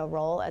this, you know,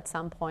 role at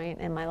some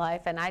point in my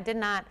life, and I did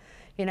not.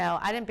 You know,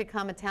 I didn't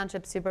become a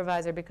township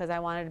supervisor because I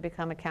wanted to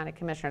become a county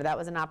commissioner. That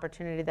was an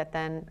opportunity that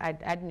then I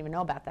didn't even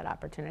know about that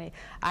opportunity.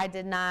 I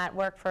did not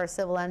work for a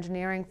civil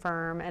engineering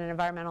firm and an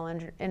environmental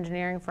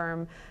engineering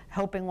firm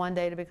hoping one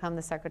day to become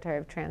the Secretary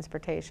of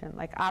Transportation.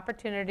 Like,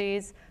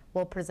 opportunities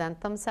will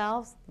present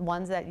themselves,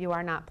 ones that you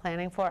are not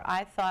planning for.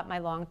 I thought my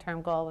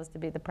long-term goal was to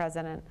be the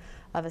president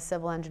of a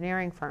civil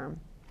engineering firm.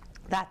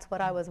 That's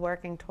what I was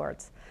working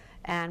towards,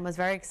 and was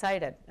very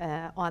excited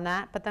on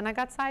that. But then I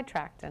got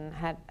sidetracked and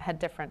had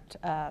different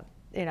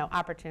you know,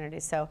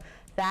 opportunities. So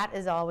that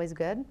is always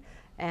good.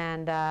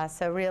 And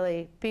so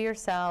really be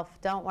yourself.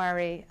 Don't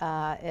worry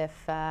if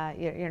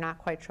you're not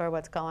quite sure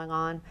what's going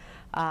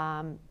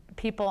on.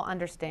 People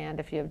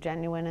understand if you have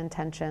genuine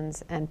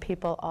intentions, and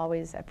people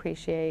always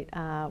appreciate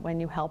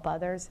when you help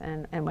others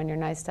and when you're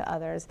nice to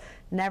others.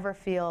 Never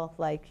feel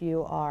like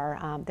you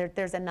are,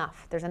 there's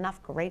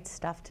enough great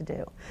stuff to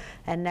do,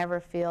 and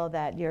never feel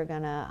that you're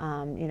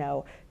gonna you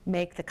know,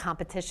 make the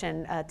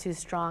competition too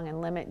strong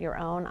and limit your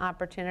own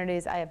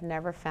opportunities. I have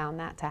never found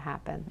that to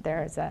happen.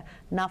 There's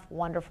enough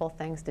wonderful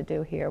things to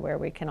do here where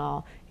we can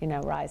all, you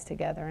know, rise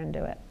together and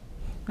do it.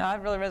 No,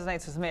 it really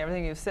resonates with me,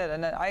 everything you've said.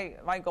 And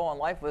my goal in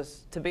life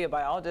was to be a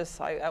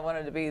biologist. I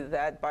wanted to be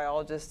that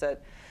biologist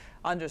that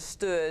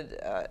understood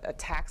a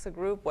taxa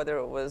group, whether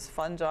it was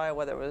fungi,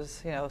 whether it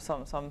was, you know,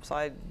 some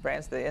side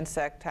branch, the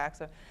insect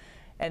taxa,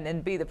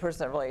 and be the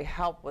person that really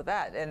helped with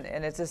that. And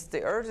it's just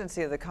the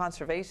urgency of the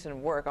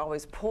conservation work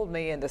always pulled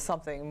me into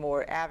something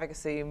more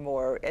advocacy,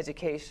 more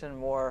education,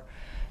 more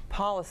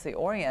policy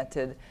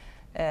oriented.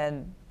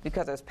 And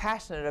because I was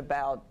passionate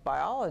about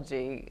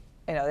biology,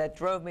 you know, that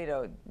drove me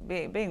to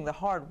being the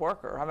hard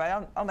worker. I mean, I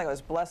don't think I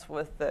was blessed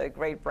with a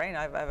great brain.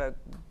 I have a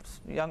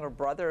younger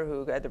brother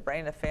who had the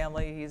brain of the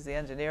family. He's the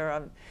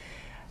engineer.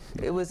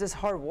 It was just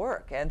hard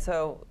work. And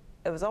so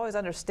it was always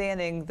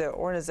understanding the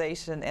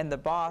organization and the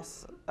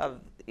boss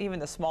of even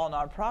the small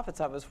nonprofits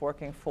I was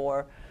working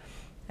for.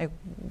 Like,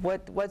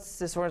 what's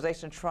this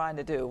organization trying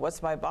to do?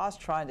 What's my boss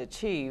trying to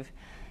achieve?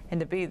 And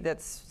to be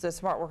that's the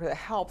smart worker that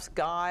helps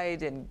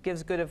guide and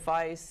gives good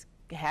advice,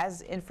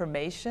 has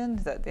information,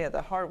 that, you know,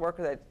 the hard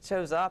worker that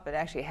shows up and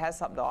actually has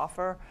something to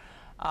offer,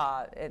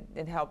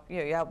 and help, you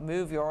know, you help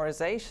move your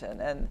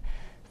organization. And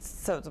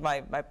so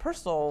my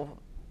personal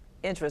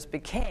interest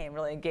became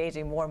really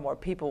engaging more and more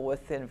people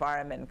with the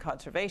environment and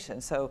conservation.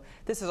 So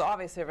this is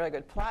obviously a really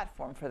good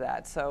platform for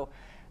that. So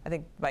I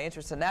think my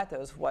interest in that, though,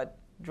 is what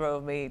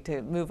drove me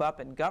to move up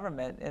in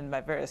government, in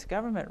my various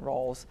government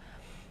roles.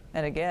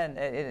 And again,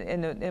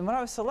 and when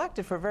I was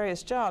selected for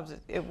various jobs,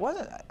 it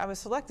wasn't, I was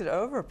selected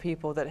over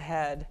people that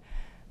had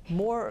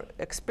more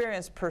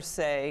experience per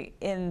se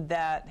in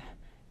that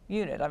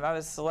unit. I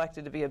was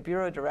selected to be a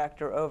bureau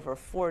director over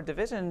 4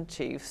 division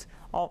chiefs,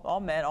 all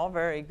men, all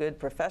very good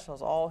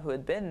professionals, all who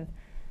had been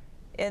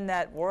in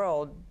that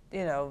world,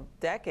 you know,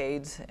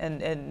 decades,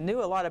 and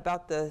knew a lot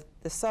about the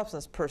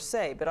substance per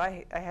se. But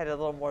I had a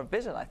little more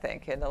vision, I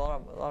think, and a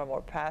lot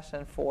more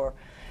passion for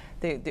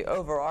the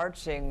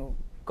overarching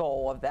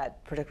goal of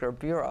that particular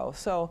bureau.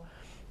 So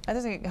I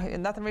just think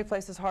nothing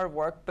replaces hard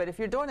work, but if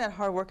you're doing that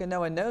hard work and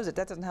no one knows it,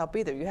 that doesn't help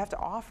either. You have to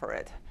offer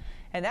it.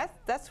 And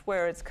that's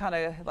where it's kind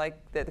of like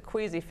the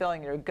queasy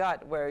feeling in your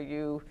gut, where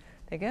you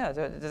think, yeah,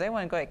 does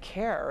anyone going to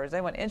care, or is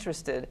anyone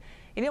interested?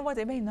 you know what,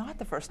 they may not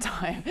the first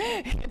time,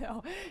 you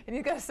know, and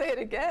you got to say it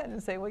again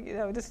and say, well, you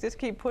know, just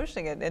keep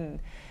pushing it. And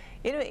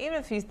you know, even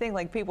if you think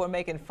like people are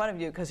making fun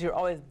of you because you're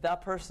always the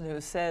person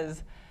who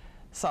says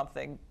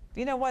something,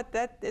 you know what,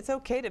 that it's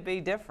okay to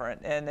be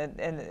different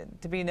and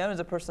to be known as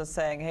a person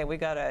saying, hey, we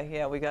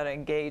gotta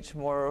engage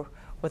more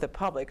with the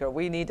public, or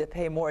we need to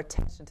pay more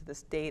attention to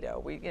this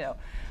data. You know,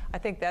 I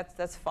think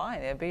that's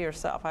fine. And be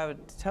yourself. I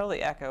would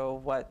totally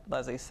echo what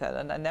Leslie said.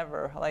 And I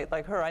never,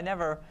 like her, I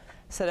never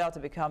set out to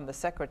become the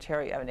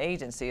secretary of an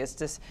agency. It's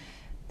just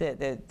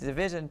the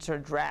division sort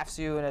of drafts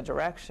you in a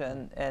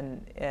direction,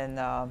 and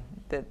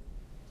that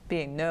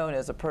being known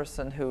as a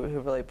person who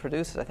really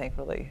produces, I think,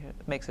 really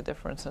makes a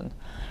difference. And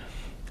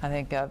I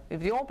think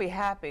if you won't be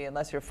happy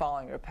unless you're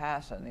following your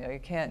passion. You know,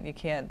 you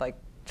can't like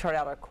chart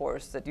out a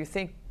course that you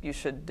think you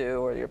should do,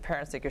 or your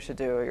parents think you should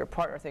do, or your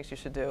partner thinks you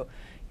should do.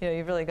 You know,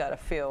 you really got to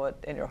feel it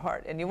in your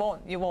heart, and you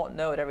won't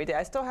know it every day.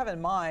 I still have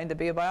in mind to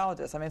be a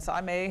biologist. I mean, so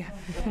I may.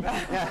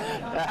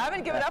 I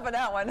haven't given up on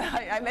that one.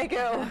 I may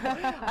go.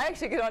 I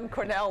actually get on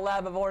Cornell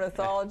Lab of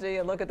Ornithology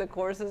and look at the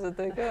courses and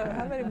think, oh,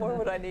 how many more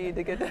would I need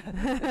to get the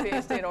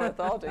PhD in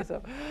ornithology?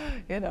 So,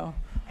 you know.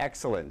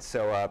 Excellent.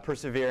 So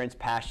perseverance,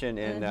 passion,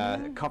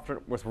 and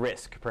comfort with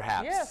risk,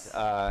 perhaps. Yes.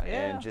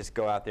 And just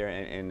go out there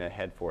and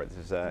head for it.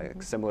 This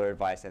is similar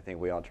advice I think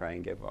we all try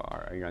and give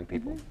our young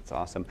people. It's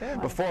awesome.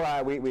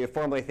 Before we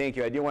formally thank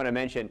you, I do want to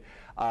mention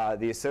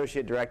the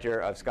Associate Director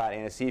of Scott,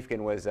 Anna Siefken,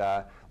 was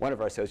one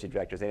of our Associate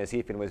Directors. Anna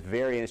Siefken was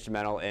very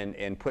instrumental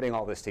in putting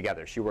all this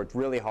together. She worked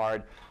really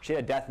hard. She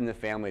had a death in the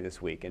family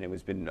this week, and it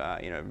was been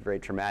you know, very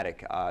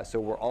traumatic.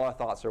 So all our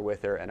thoughts are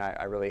with her, and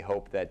I really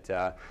hope that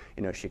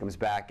you know, she comes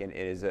back and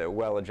is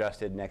well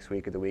adjusted next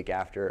week or the week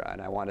after.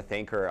 And I want to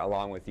thank her,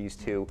 along with these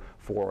two,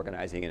 for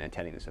organizing and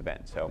attending this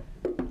event. So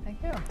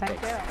thank you.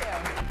 Thank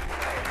you.